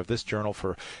editor of this journal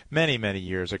for many, many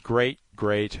years, a great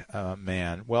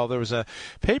man. Well, there was a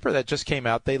paper that just came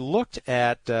out. They looked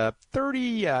at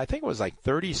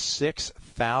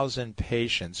 36,000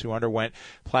 patients who underwent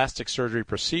plastic surgery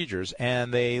procedures,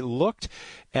 and they looked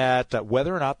at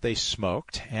whether or not they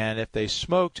smoked, and if they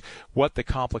smoked, what the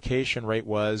complication rate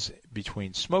was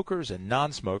between smokers and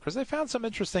non-smokers. They found some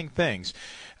interesting things.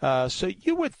 So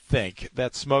you would think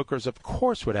that smokers, of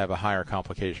course, would have a higher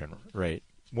complication rate.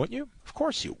 Wouldn't you? Of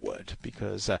course you would,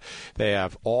 because they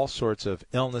have all sorts of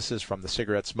illnesses from the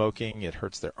cigarette smoking. It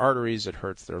hurts their arteries, it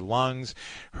hurts their lungs,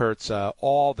 hurts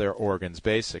all their organs,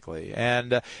 basically.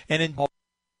 And in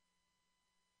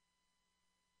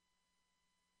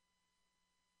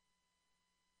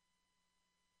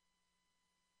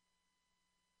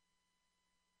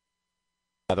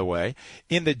by the way,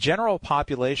 in the general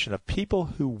population of people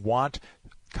who want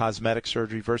cosmetic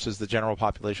surgery versus the general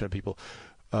population of people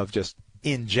of just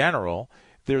in general,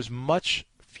 there's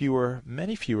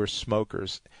many fewer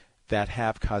smokers that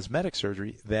have cosmetic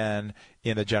surgery than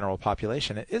in the general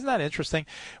population. Isn't that interesting?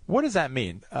 What does that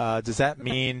mean? Does that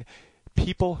mean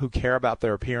people who care about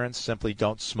their appearance simply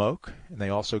don't smoke, and they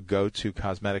also go to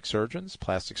cosmetic surgeons,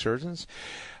 plastic surgeons?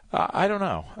 I don't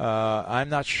know. I'm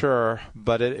not sure,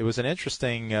 but it was an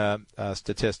interesting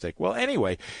statistic. Well,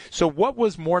 anyway, so what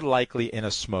was more likely in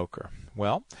a smoker?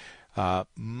 Well,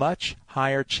 much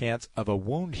higher chance of a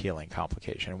wound healing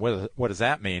complication. What does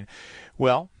that mean?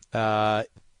 Well,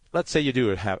 let's say you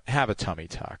do have a tummy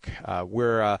tuck.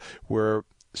 We're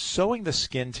sewing the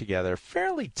skin together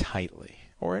fairly tightly,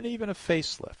 or even a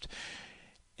facelift.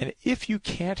 And if you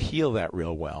can't heal that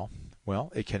real well,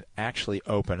 it can actually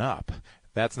open up.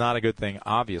 That's not a good thing,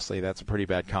 obviously. That's a pretty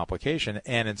bad complication.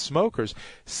 And in smokers,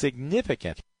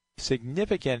 significant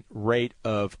rate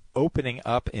of opening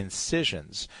up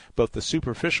incisions, both the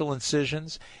superficial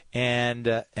incisions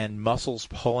and muscles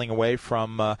pulling away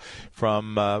from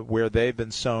where they've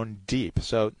been sewn deep.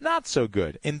 So not so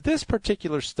good. In this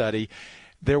particular study,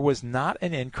 there was not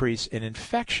an increase in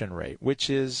infection rate, which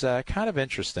is kind of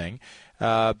interesting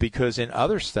because in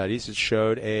other studies it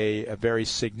showed a very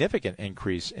significant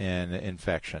increase in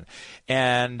infection.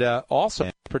 And also in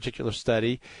this particular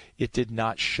study, it did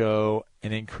not show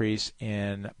an increase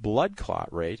in blood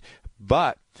clot rate,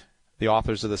 but the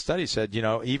authors of the study said,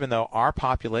 even though our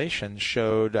population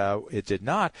showed it did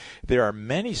not, there are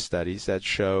many studies that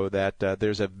show that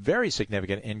there's a very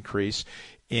significant increase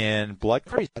in blood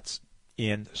clots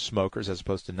in smokers as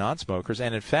opposed to non-smokers.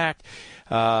 And in fact,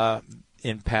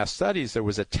 in past studies, there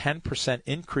was a 10%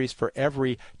 increase for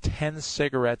every 10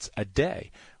 cigarettes a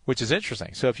day, which is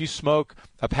interesting. So if you smoke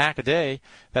a pack a day,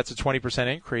 that's a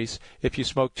 20% increase. If you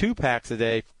smoke 2 packs a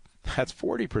day, that's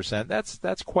 40%.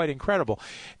 That's quite incredible.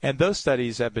 And those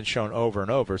studies have been shown over and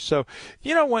over. So,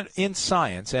 when in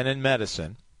science and in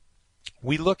medicine,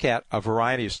 we look at a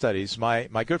variety of studies. My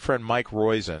good friend Mike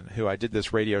Roizen, who I did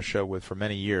this radio show with for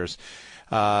many years,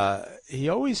 he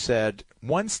always said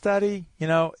one study,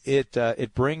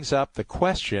 it brings up the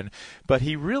question, but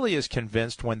he really is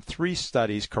convinced when 3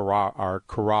 studies corroborate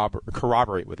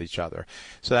with each other.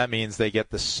 So that means they get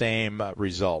the same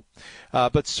result.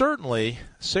 But certainly,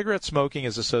 cigarette smoking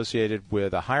is associated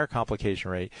with a higher complication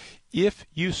rate. If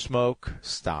you smoke,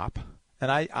 stop.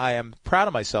 And I am proud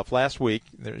of myself. Last week,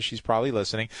 she's probably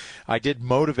listening, I did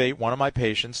motivate one of my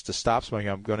patients to stop smoking.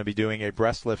 I'm going to be doing a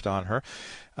breast lift on her.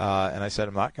 And I said,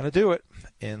 I'm not going to do it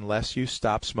unless you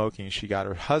stop smoking. She got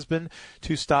her husband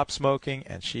to stop smoking,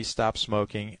 and she stopped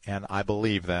smoking, and I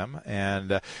believe them.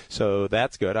 And so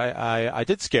that's good. I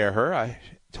did scare her. I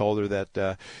told her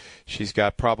that she's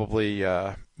got probably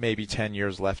maybe 10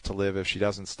 years left to live if she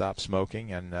doesn't stop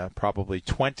smoking, and probably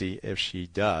 20 if she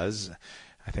does.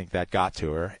 I think that got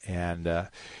to her, and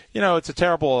it's a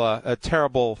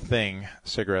terrible thing,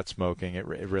 cigarette smoking. It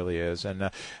really is, and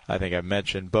I think I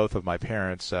mentioned both of my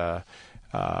parents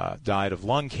died of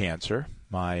lung cancer.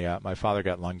 My father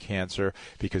got lung cancer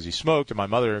because he smoked, and my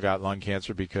mother got lung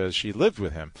cancer because she lived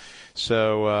with him.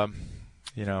 So,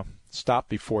 stop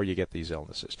before you get these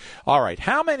illnesses. All right,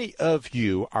 how many of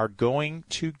you are going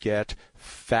to get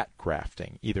fat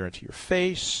grafting, either into your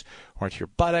face or into your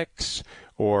buttocks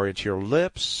or into your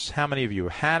lips? How many of you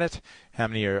have had it? How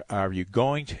many are you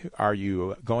going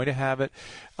to have it?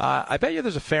 I bet you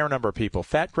there's a fair number of people.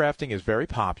 Fat grafting is very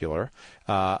popular.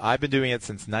 I've been doing it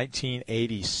since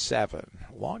 1987,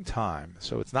 a long time,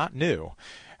 so it's not new.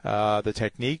 The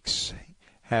techniques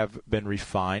have been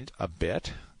refined a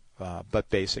bit. But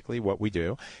basically what we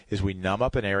do is we numb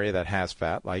up an area that has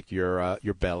fat, like your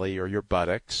belly or your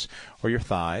buttocks or your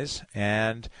thighs,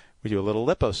 and we do a little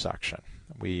liposuction.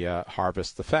 We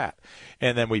harvest the fat,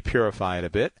 and then we purify it a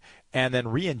bit, and then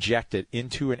re-inject it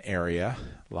into an area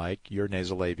like your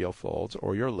nasolabial folds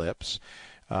or your lips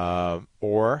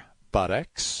or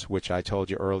buttocks, which I told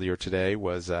you earlier today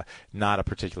was not a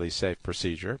particularly safe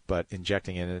procedure, but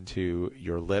injecting it into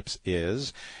your lips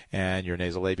is, and your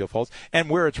nasolabial folds. And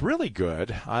where it's really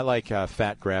good, I like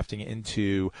fat grafting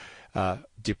into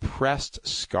depressed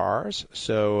scars.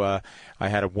 So I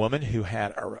had a woman who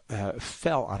had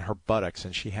fell on her buttocks,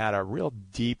 and she had a real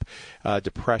deep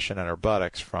depression in her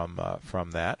buttocks from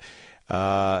that.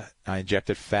 I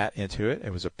injected fat into it.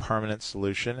 It was a permanent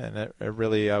solution, and it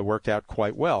really worked out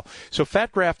quite well. So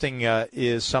fat grafting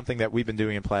is something that we've been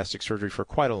doing in plastic surgery for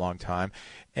quite a long time.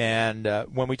 And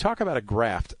when we talk about a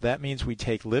graft, that means we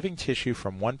take living tissue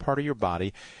from one part of your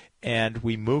body and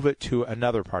we move it to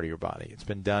another part of your body. It's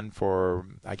been done for,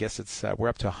 I guess we're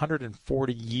up to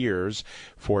 140 years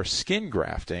for skin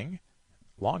grafting.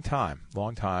 Long time.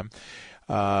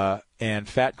 And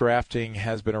fat grafting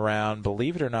has been around,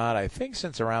 believe it or not, I think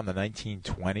since around the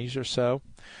 1920s or so.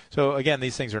 So, again,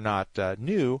 these things are not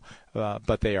new,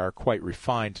 but they are quite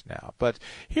refined now. But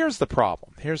here's the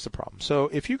problem. So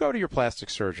if you go to your plastic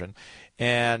surgeon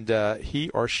and he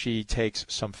or she takes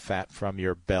some fat from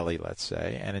your belly, let's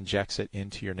say, and injects it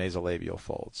into your nasolabial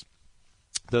folds.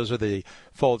 Those are the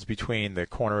folds between the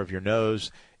corner of your nose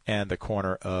and the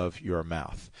corner of your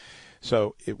mouth.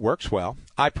 So it works well.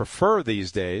 I prefer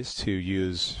these days to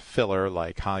use filler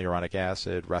like hyaluronic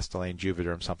acid, Restylane,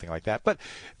 Juvederm, something like that. But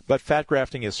fat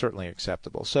grafting is certainly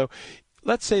acceptable. So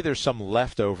let's say there's some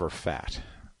leftover fat,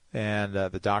 and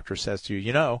the doctor says to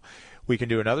you, we can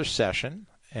do another session,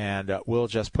 and we'll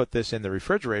just put this in the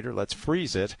refrigerator. Let's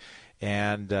freeze it,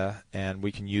 and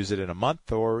we can use it in a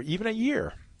month or even a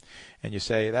year. And you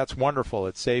say, that's wonderful.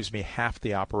 It saves me half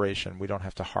the operation. We don't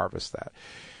have to harvest that.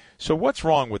 So what's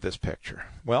wrong with this picture?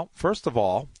 Well, first of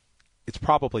all, it's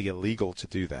probably illegal to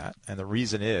do that. And the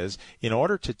reason is, in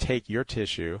order to take your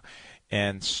tissue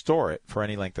and store it for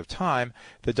any length of time,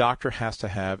 the doctor has to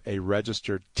have a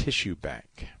registered tissue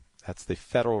bank. That's the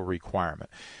federal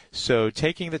requirement. So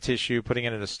taking the tissue, putting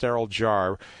it in a sterile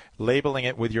jar, labeling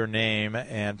it with your name,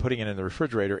 and putting it in the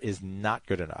refrigerator is not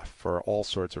good enough for all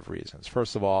sorts of reasons.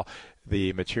 First of all,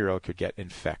 the material could get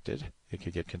infected. It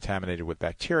could get contaminated with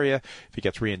bacteria. If it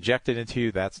gets re-injected into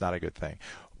you, that's not a good thing.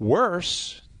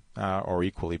 Worse, or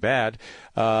equally bad,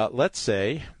 let's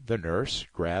say the nurse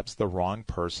grabs the wrong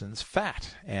person's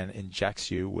fat and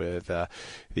injects you with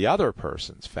the other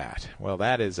person's fat. Well,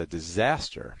 that is a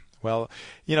disaster. Well,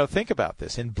 think about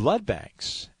this. In blood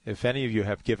banks, if any of you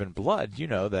have given blood, you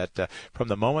know that from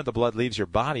the moment the blood leaves your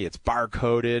body, it's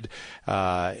barcoded,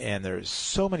 and there's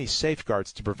so many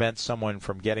safeguards to prevent someone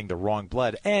from getting the wrong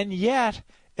blood. And yet,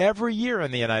 every year in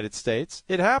the United States,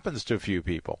 it happens to a few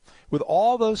people with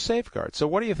all those safeguards. So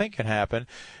what do you think can happen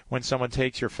when someone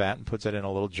takes your fat and puts it in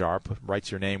a little jar, writes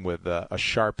your name with a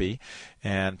Sharpie,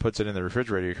 and puts it in the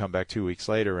refrigerator? You come back 2 weeks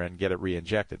later and get it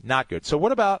re-injected. Not good. So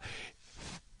what about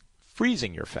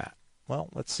freezing your fat? Well,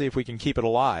 let's see if we can keep it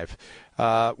alive.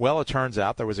 Well, it turns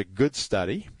out there was a good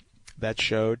study that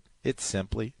showed it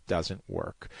simply doesn't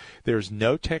work. There's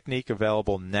no technique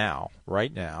available now,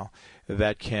 right now,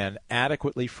 that can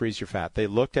adequately freeze your fat. They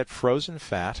looked at frozen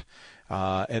fat,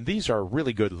 and these are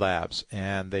really good labs,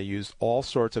 and they used all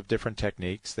sorts of different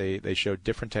techniques. They showed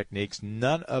different techniques.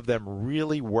 None of them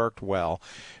really worked well.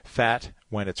 Fat,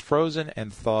 when it's frozen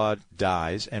and thawed,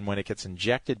 dies, and when it gets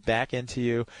injected back into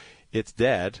you, it's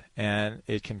dead, and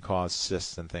it can cause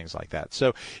cysts and things like that.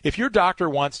 So if your doctor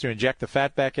wants to inject the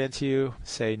fat back into you,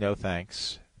 say no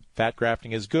thanks. Fat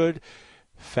grafting is good.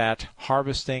 Fat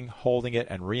harvesting, holding it,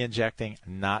 and re-injecting,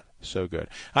 not so good.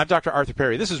 I'm Dr. Arthur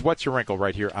Perry. This is What's Your Wrinkle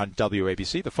right here on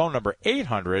WABC. The phone number,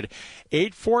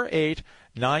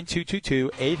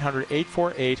 800-848-9222,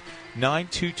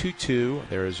 800-848-9222.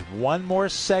 There is one more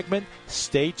segment.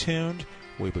 Stay tuned.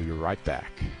 We'll be right back.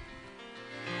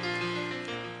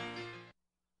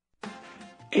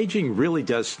 Aging really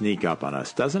does sneak up on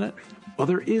us, doesn't it? Well,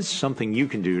 there is something you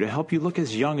can do to help you look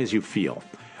as young as you feel.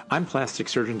 I'm plastic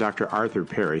surgeon Dr. Arthur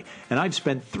Perry, and I've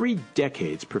spent 3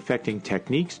 decades perfecting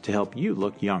techniques to help you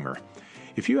look younger.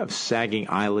 If you have sagging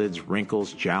eyelids,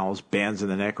 wrinkles, jowls, bands in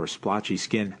the neck, or splotchy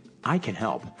skin, I can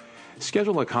help.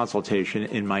 Schedule a consultation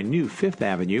in my new 5th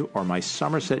Avenue or my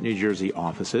Somerset, New Jersey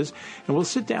offices, and we'll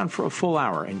sit down for a full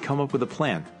hour and come up with a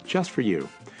plan just for you.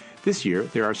 This year,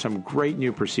 there are some great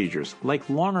new procedures, like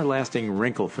longer-lasting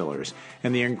wrinkle fillers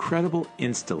and the incredible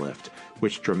InstaLift,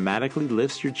 which dramatically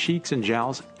lifts your cheeks and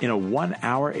jowls in a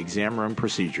 1-hour exam room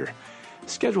procedure.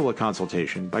 Schedule a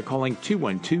consultation by calling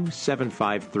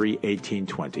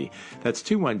 212-753-1820. That's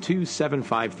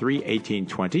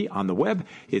 212-753-1820. On the web,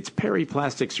 it's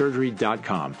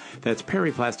perryplasticsurgery.com. That's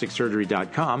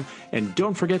perryplasticsurgery.com. And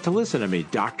don't forget to listen to me,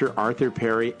 Dr. Arthur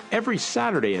Perry, every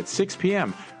Saturday at 6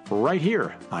 p.m., right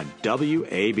here on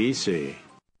WABC.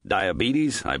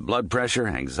 Diabetes, high blood pressure,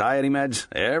 anxiety meds,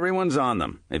 everyone's on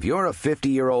them. If you're a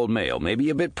 50-year-old male, maybe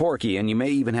a bit porky, and you may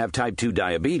even have type 2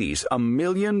 diabetes, $1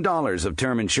 million of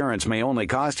term insurance may only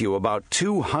cost you about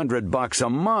 $200 a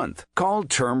month. Call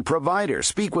Term Provider.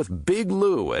 Speak with Big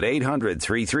Lou at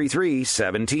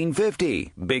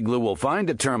 800-333-1750. Big Lou will find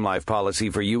a term life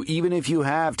policy for you even if you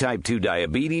have type 2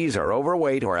 diabetes, are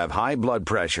overweight, or have high blood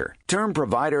pressure. Term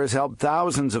Provider has helped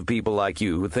thousands of people like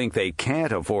you who think they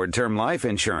can't afford term life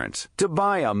insurance. To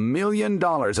buy $1 million of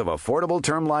affordable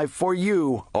term life for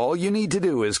you, all you need to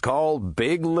do is call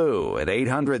Big Lou at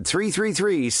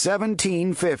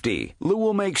 800-333-1750. Lou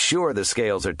will make sure the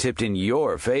scales are tipped in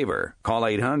your favor. Call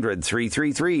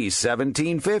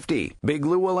 800-333-1750. Big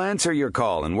Lou will answer your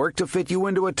call and work to fit you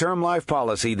into a term life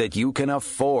policy that you can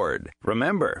afford.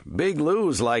 Remember, Big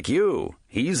Lou's like you.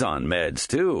 He's on meds,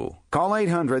 too. Call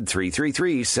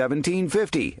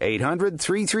 800-333-1750.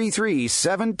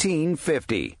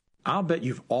 800-333-1750. I'll bet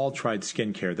you've all tried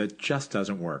skincare that just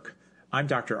doesn't work. I'm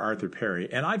Dr. Arthur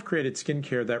Perry, and I've created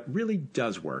skincare that really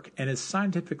does work and is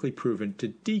scientifically proven to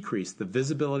decrease the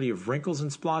visibility of wrinkles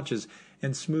and splotches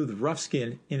and smooth rough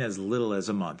skin in as little as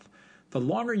a month. The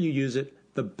longer you use it,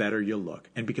 the better you'll look.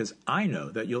 And because I know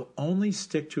that you'll only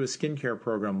stick to a skincare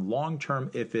program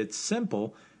long-term if it's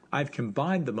simple, I've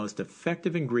combined the most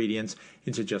effective ingredients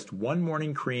into just one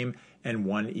morning cream and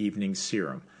one evening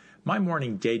serum. My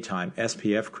morning daytime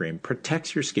SPF cream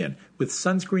protects your skin with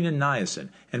sunscreen and niacin,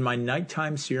 and my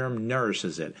nighttime serum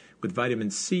nourishes it with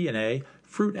vitamin C and A,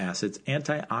 fruit acids,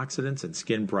 antioxidants, and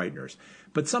skin brighteners.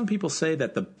 But some people say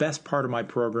that the best part of my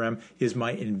program is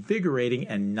my invigorating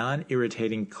and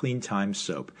non-irritating Clean Time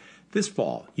soap. This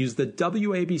fall, use the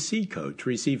WABC code to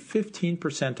receive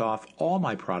 15% off all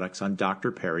my products on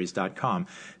drperrys.com.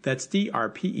 That's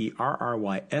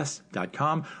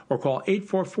DRPERRYS.com, or call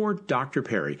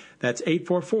 844-DR-PERRY. That's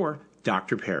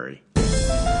 844-DR-PERRY.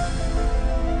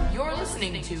 You're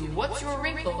listening to What's Your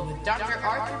Wrinkle with Dr.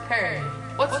 Arthur Perry.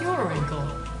 What's your wrinkle?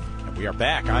 And we are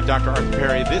back. I'm Dr. Arthur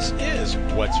Perry. This is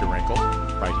What's Your Wrinkle?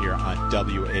 Right here on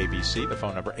WABC. The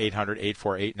phone number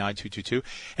 800-848-9222.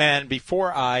 And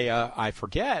before I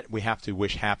forget, we have to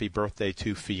wish happy birthday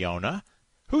to Fiona.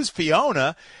 Who's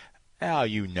Fiona? Oh,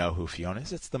 you know who Fiona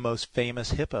is. It's the most famous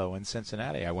hippo in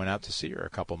Cincinnati. I went out to see her a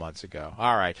couple months ago.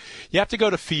 All right. You have to go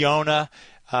to Fiona.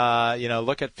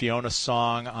 Look at Fiona's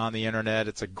song on the internet.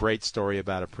 It's a great story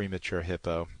about a premature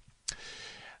hippo.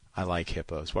 I like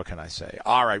hippos. What can I say?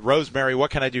 All right, Rosemary, what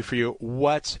can I do for you?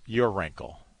 What's your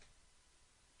wrinkle?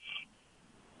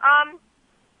 Are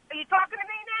you talking to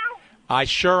me now? I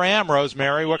sure am,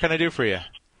 Rosemary. What can I do for you?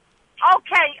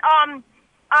 Okay,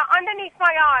 underneath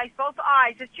my eyes, both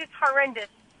eyes, it's just horrendous.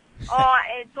 It's all,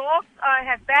 I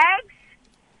have bags,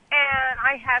 and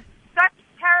I have such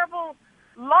terrible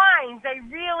lines. They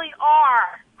really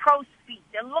are crow's feet.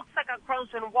 It looks like a crow's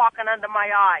been walking under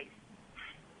my eyes.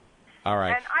 All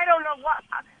right. And I don't know what,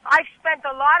 I've spent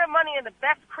a lot of money on the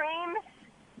best creams.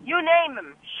 You name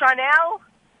them. Chanel.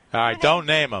 All right, don't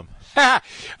name them. All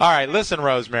right, listen,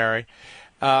 Rosemary.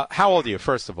 How old are you,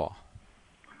 first of all?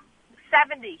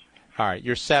 70. All right,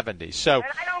 you're 70. So. And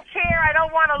I don't care. I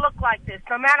don't want to look like this,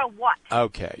 no matter what.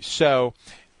 Okay, so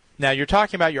now you're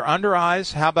talking about your under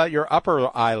eyes. How about your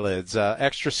upper eyelids?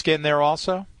 Extra skin there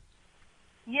also?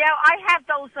 Yeah, I have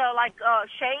those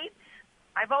shades.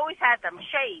 I've always had them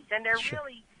shades, and they're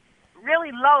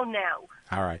really low now.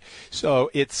 All right. So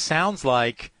it sounds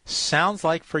like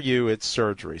for you it's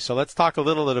surgery. So let's talk a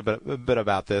little bit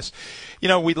about this. You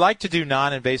know, we like to do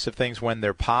non-invasive things when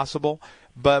they're possible,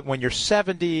 but when you're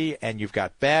 70 and you've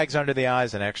got bags under the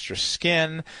eyes and extra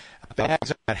skin,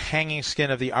 bags and hanging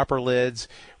skin of the upper lids,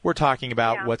 we're talking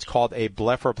about what's called a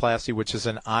blepharoplasty, which is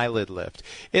an eyelid lift.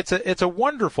 It's a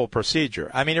wonderful procedure.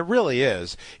 I mean, it really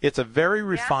is. It's a very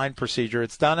refined procedure.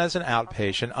 It's done as an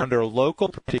outpatient under a local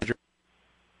procedure.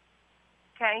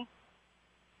 Okay.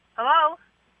 Hello?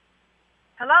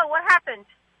 Hello, what happened?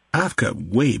 I've cut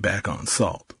way back on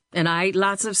salt. And I ate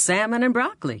lots of salmon and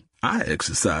broccoli. I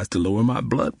exercise to lower my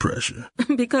blood pressure.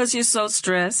 Because you're so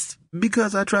stressed.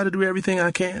 Because I try to do everything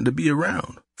I can to be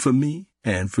around, for me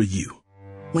and for you.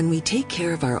 When we take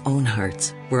care of our own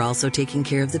hearts, we're also taking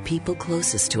care of the people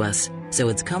closest to us. So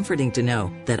it's comforting to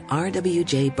know that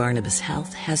RWJ Barnabas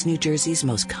Health has New Jersey's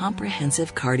most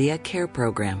comprehensive cardiac care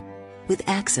program, with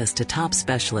access to top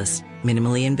specialists,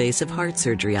 minimally invasive heart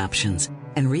surgery options,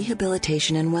 and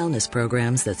rehabilitation and wellness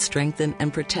programs that strengthen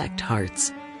and protect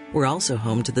hearts. We're also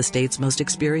home to the state's most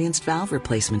experienced valve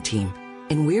replacement team,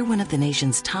 and we're one of the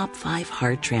nation's top 5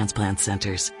 heart transplant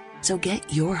centers. So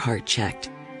get your heart checked.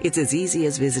 It's as easy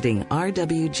as visiting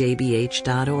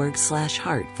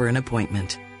rwjbh.org/heart for an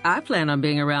appointment. I plan on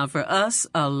being around for us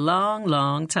a long,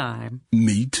 long time.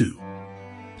 Me too.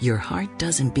 Your heart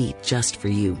doesn't beat just for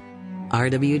you.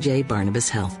 RWJ Barnabas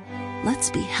Health.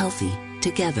 Let's be healthy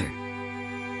together.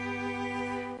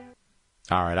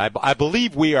 All right, I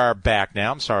believe we are back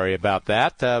now. I'm sorry about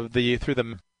that. Through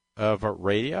the of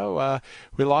radio,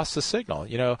 we lost the signal.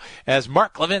 You know, as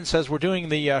Mark Levin says, we're doing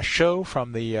the show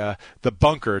from the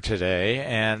bunker today,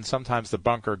 and sometimes the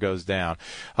bunker goes down.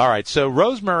 All right, so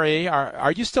Rosemary,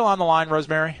 are you still on the line,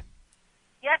 Rosemary?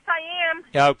 Yes, I am.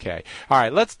 Okay. All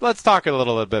right, let's talk a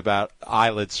little bit about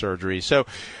eyelid surgery. So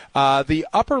the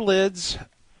upper lids,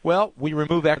 well, we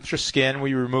remove extra skin,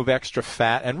 we remove extra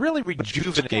fat, and really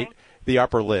rejuvenate the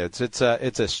upper lids. It's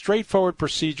a straightforward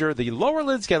procedure. The lower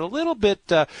lids get a little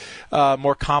bit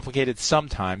more complicated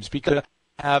sometimes because you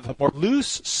have more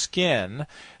loose skin,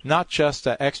 not just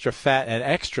extra fat and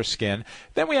extra skin.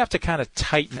 Then we have to kind of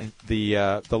tighten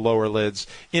the lower lids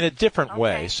in a different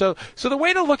way. So the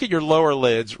way to look at your lower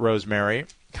lids, Rosemary,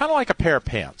 kind of like a pair of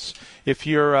pants. If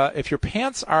your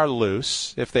pants are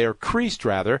loose, if they are creased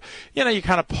rather, you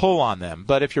kind of pull on them.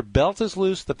 But if your belt is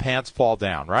loose, the pants fall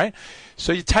down, right?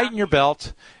 So you tighten your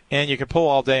belt, and you can pull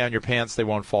all day on your pants, they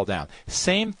won't fall down.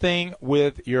 Same thing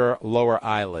with your lower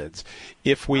eyelids.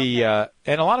 If we, and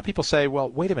a lot of people say, well,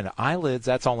 wait a minute, eyelids,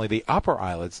 that's only the upper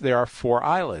eyelids. There are 4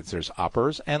 eyelids. There's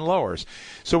uppers and lowers.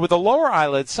 So with the lower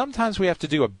eyelids, sometimes we have to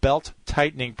do a belt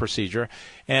tightening procedure,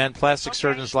 and plastic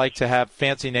surgeons like to have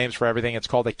fancy names for everything. It's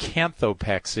called a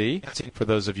canthopexy. For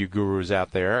those of you gurus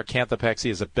out there, a canthopexy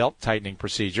is a belt tightening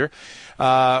procedure.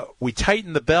 We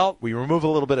tighten the belt, we remove a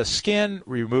little bit of skin,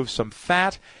 we remove some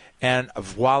fat, and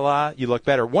voila, you look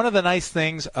better. One of the nice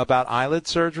things about eyelid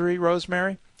surgery,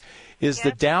 Rosemary, is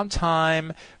the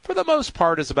downtime, for the most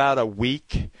part, is about a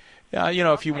week.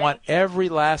 If you want every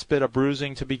last bit of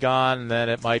bruising to be gone, then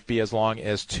it might be as long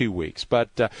as 2 weeks.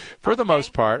 But for the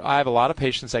most part, I have a lot of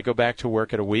patients that go back to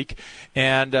work at a week,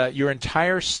 and your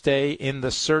entire stay in the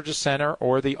surgery center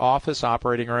or the office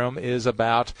operating room is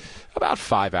about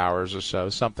 5 hours or so,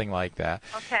 something like that.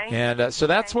 Okay. And so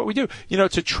that's what we do.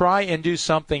 To try and do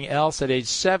something else at age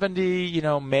 70,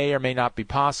 may or may not be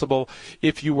possible.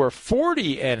 If you were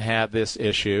 40 and had this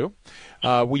issue,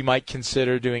 we might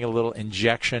consider doing a little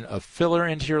injection of filler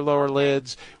into your lower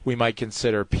lids. We might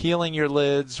consider peeling your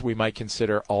lids. We might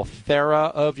consider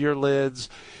Ulthera of your lids.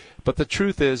 But the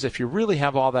truth is, if you really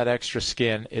have all that extra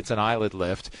skin, it's an eyelid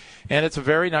lift. And it's a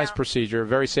very nice procedure, a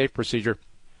very safe procedure.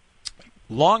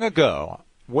 Long ago,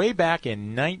 way back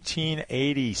in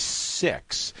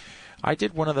 1986, I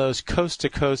did one of those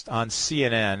coast-to-coast on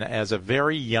CNN as a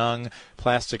very young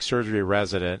plastic surgery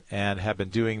resident and have been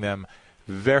doing them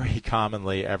very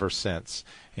commonly ever since,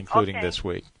 including this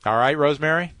week. All right,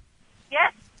 Rosemary?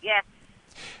 Yes.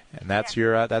 And that's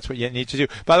that's what you need to do.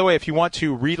 By the way, if you want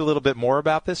to read a little bit more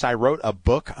about this, I wrote a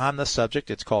book on the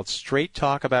subject. It's called Straight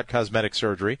Talk About Cosmetic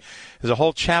Surgery. There's a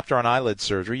whole chapter on eyelid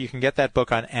surgery. You can get that book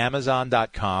on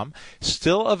Amazon.com.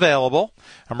 Still available.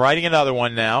 I'm writing another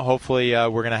one now. Hopefully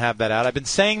we're going to have that out. I've been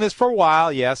saying this for a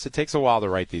while. Yes, it takes a while to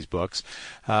write these books,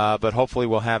 but hopefully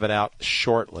we'll have it out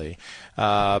shortly.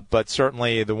 But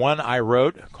certainly the one I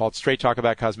wrote called Straight Talk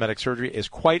About Cosmetic Surgery is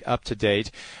quite up to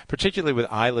date, particularly with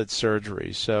eyelid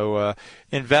surgery. So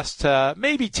invest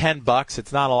maybe $10.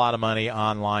 It's not a lot of money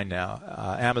online now.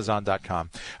 Amazon.com.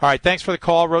 All right, thanks for the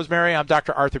call, Rosemary. I'm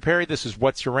Dr. Arthur Perry. This is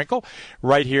What's Your Wrinkle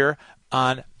right here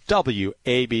on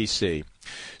WABC.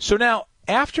 So now,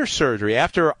 after surgery,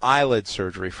 after eyelid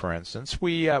surgery, for instance,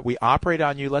 we operate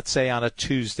on you, let's say, on a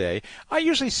Tuesday. I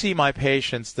usually see my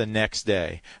patients the next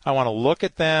day. I want to look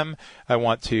at them. I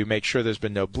want to make sure there's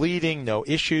been no bleeding, no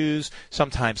issues.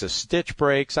 Sometimes a stitch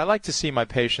breaks. I like to see my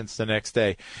patients the next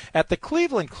day. At the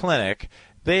Cleveland Clinic,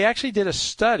 they actually did a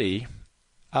study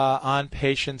on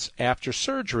patients after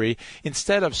surgery.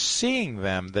 Instead of seeing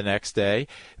them the next day,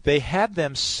 they had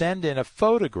them send in a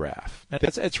photograph. And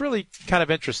it's really kind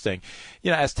of interesting.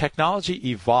 As technology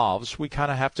evolves, we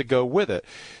kind of have to go with it.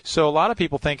 So a lot of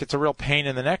people think it's a real pain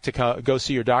in the neck to go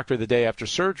see your doctor the day after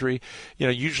surgery.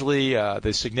 Usually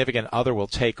the significant other will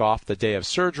take off the day of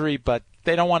surgery, but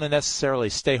they don't want to necessarily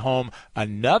stay home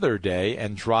another day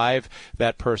and drive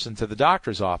that person to the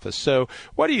doctor's office. So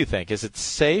what do you think? Is it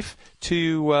safe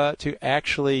to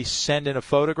actually send in a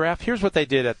photograph? Here's what they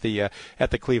did at the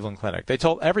Cleveland Clinic. They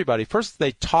told everybody, first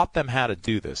they taught them how to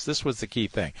do this. This was the key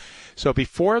thing. So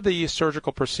before the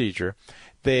surgical procedure,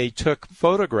 they took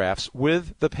photographs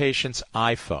with the patient's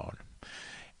iPhone,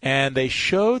 and they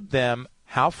showed them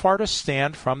how far to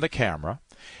stand from the camera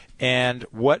and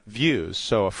what views.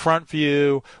 So a front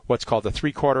view, what's called a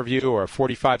three-quarter view or a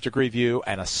 45-degree view,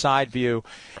 and a side view.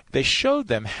 They showed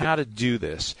them how to do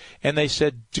this. And they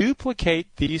said, duplicate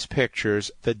these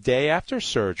pictures the day after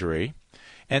surgery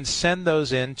and send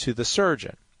those in to the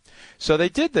surgeon. So they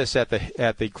did this at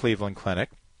the Cleveland Clinic.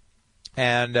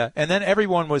 And then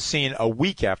everyone was seen a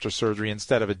week after surgery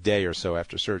instead of a day or so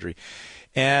after surgery.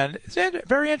 And it's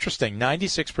very interesting.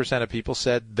 96% of people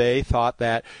said they thought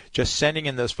that just sending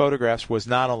in those photographs was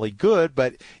not only good,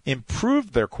 but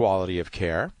improved their quality of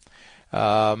care.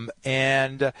 Only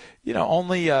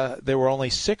there were only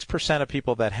 6% of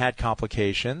people that had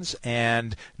complications,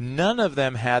 and none of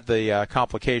them had the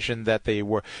complication that they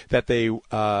were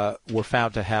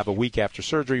found to have a week after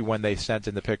surgery when they sent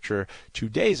in the picture 2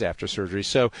 days after surgery.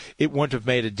 So it wouldn't have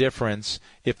made a difference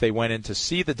if they went in to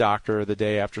see the doctor the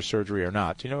day after surgery or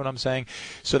not. Do you know what I'm saying?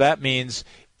 So that means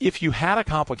if you had a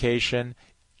complication,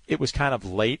 it was kind of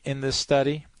late in this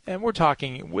study. And we're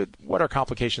talking with what are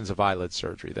complications of eyelid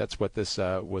surgery. That's what this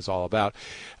was all about.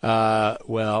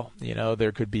 Well,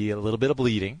 there could be a little bit of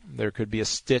bleeding. There could be a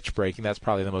stitch breaking. That's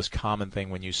probably the most common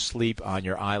thing when you sleep on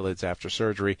your eyelids after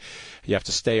surgery. You have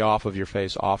to stay off of your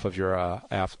face, off of your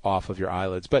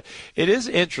eyelids. But it is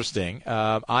interesting.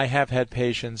 I have had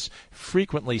patients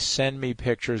frequently send me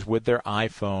pictures with their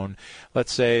iPhone.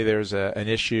 Let's say there's an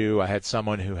issue. I had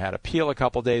someone who had a peel a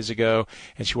couple days ago,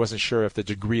 and she wasn't sure if the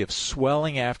degree of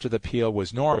swelling after the peel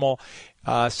was normal.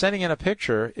 Sending in a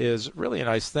picture is really a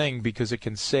nice thing because it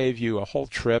can save you a whole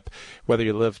trip. Whether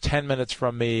you live 10 minutes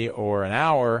from me or an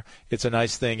hour, it's a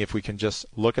nice thing if we can just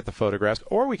look at the photographs.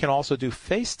 Or we can also do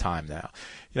FaceTime now.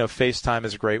 FaceTime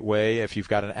is a great way. If you've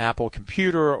got an Apple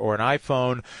computer or an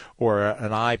iPhone or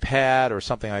an iPad or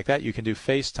something like that, you can do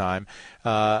FaceTime.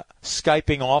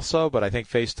 Skyping also, but I think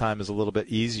FaceTime is a little bit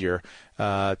easier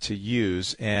to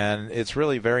use. And it's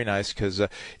really very nice because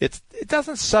it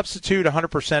doesn't substitute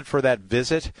 100% for that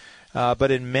visit.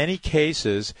 But in many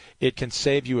cases, it can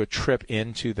save you a trip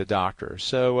into the doctor.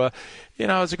 So,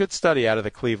 it's a good study out of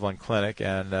the Cleveland Clinic.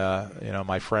 And,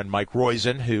 my friend Mike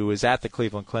Roizen, who is at the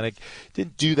Cleveland Clinic,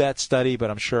 didn't do that study, but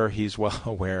I'm sure he's well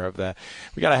aware of that.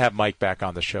 We got to have Mike back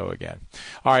on the show again.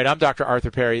 All right, I'm Dr.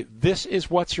 Arthur Perry. This is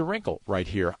What's Your Wrinkle right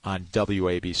here on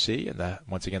WABC. And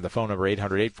once again, the phone number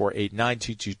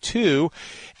 800-848-9222.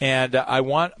 And I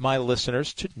want my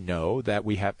listeners to know that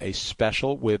we have a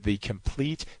special with the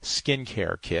Complete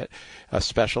Skincare Kit. A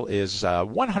special is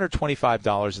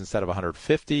 $125 instead of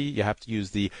 $150. You have to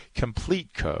use the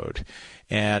Complete code.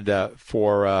 And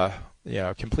for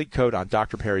Complete code on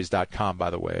drperrys.com,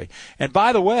 by the way. And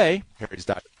by the way,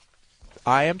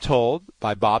 I am told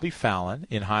by Bobby Fallon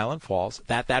in Highland Falls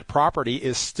that property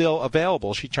is still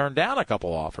available. She turned down a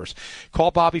couple offers.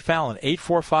 Call Bobby Fallon,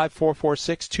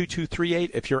 845-446-2238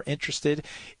 if you're interested.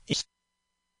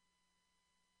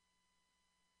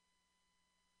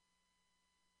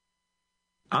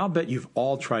 I'll bet you've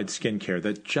all tried skincare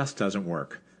that just doesn't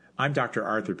work. I'm Dr.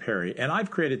 Arthur Perry, and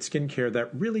I've created skincare that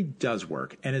really does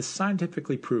work and is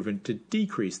scientifically proven to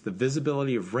decrease the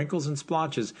visibility of wrinkles and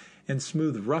splotches and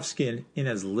smooth rough skin in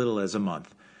as little as a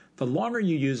month. The longer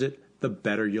you use it, the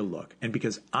better you'll look. And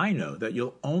because I know that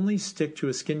you'll only stick to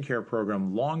a skincare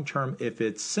program long term if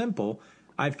it's simple,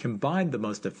 I've combined the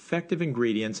most effective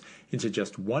ingredients into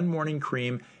just one morning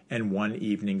cream and one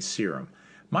evening serum.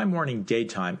 My morning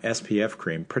daytime SPF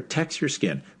cream protects your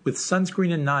skin with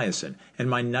sunscreen and niacin, and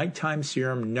my nighttime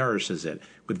serum nourishes it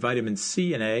with vitamin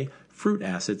C and A, fruit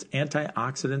acids,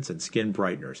 antioxidants, and skin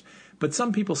brighteners. But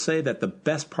some people say that the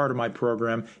best part of my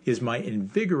program is my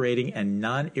invigorating and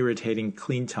non-irritating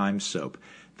Clean Time soap.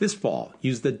 This fall,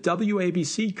 use the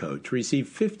WABC code to receive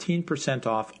 15%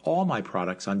 off all my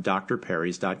products on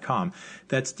drperrys.com.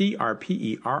 That's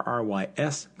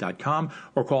DRPERRYS.com,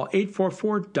 or call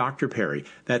 844-DR-PERRY.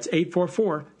 That's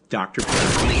 844-DR-PERRY.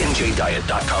 From the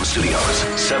NJDiet.com studios,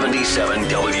 77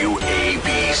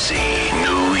 WABC,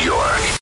 New York.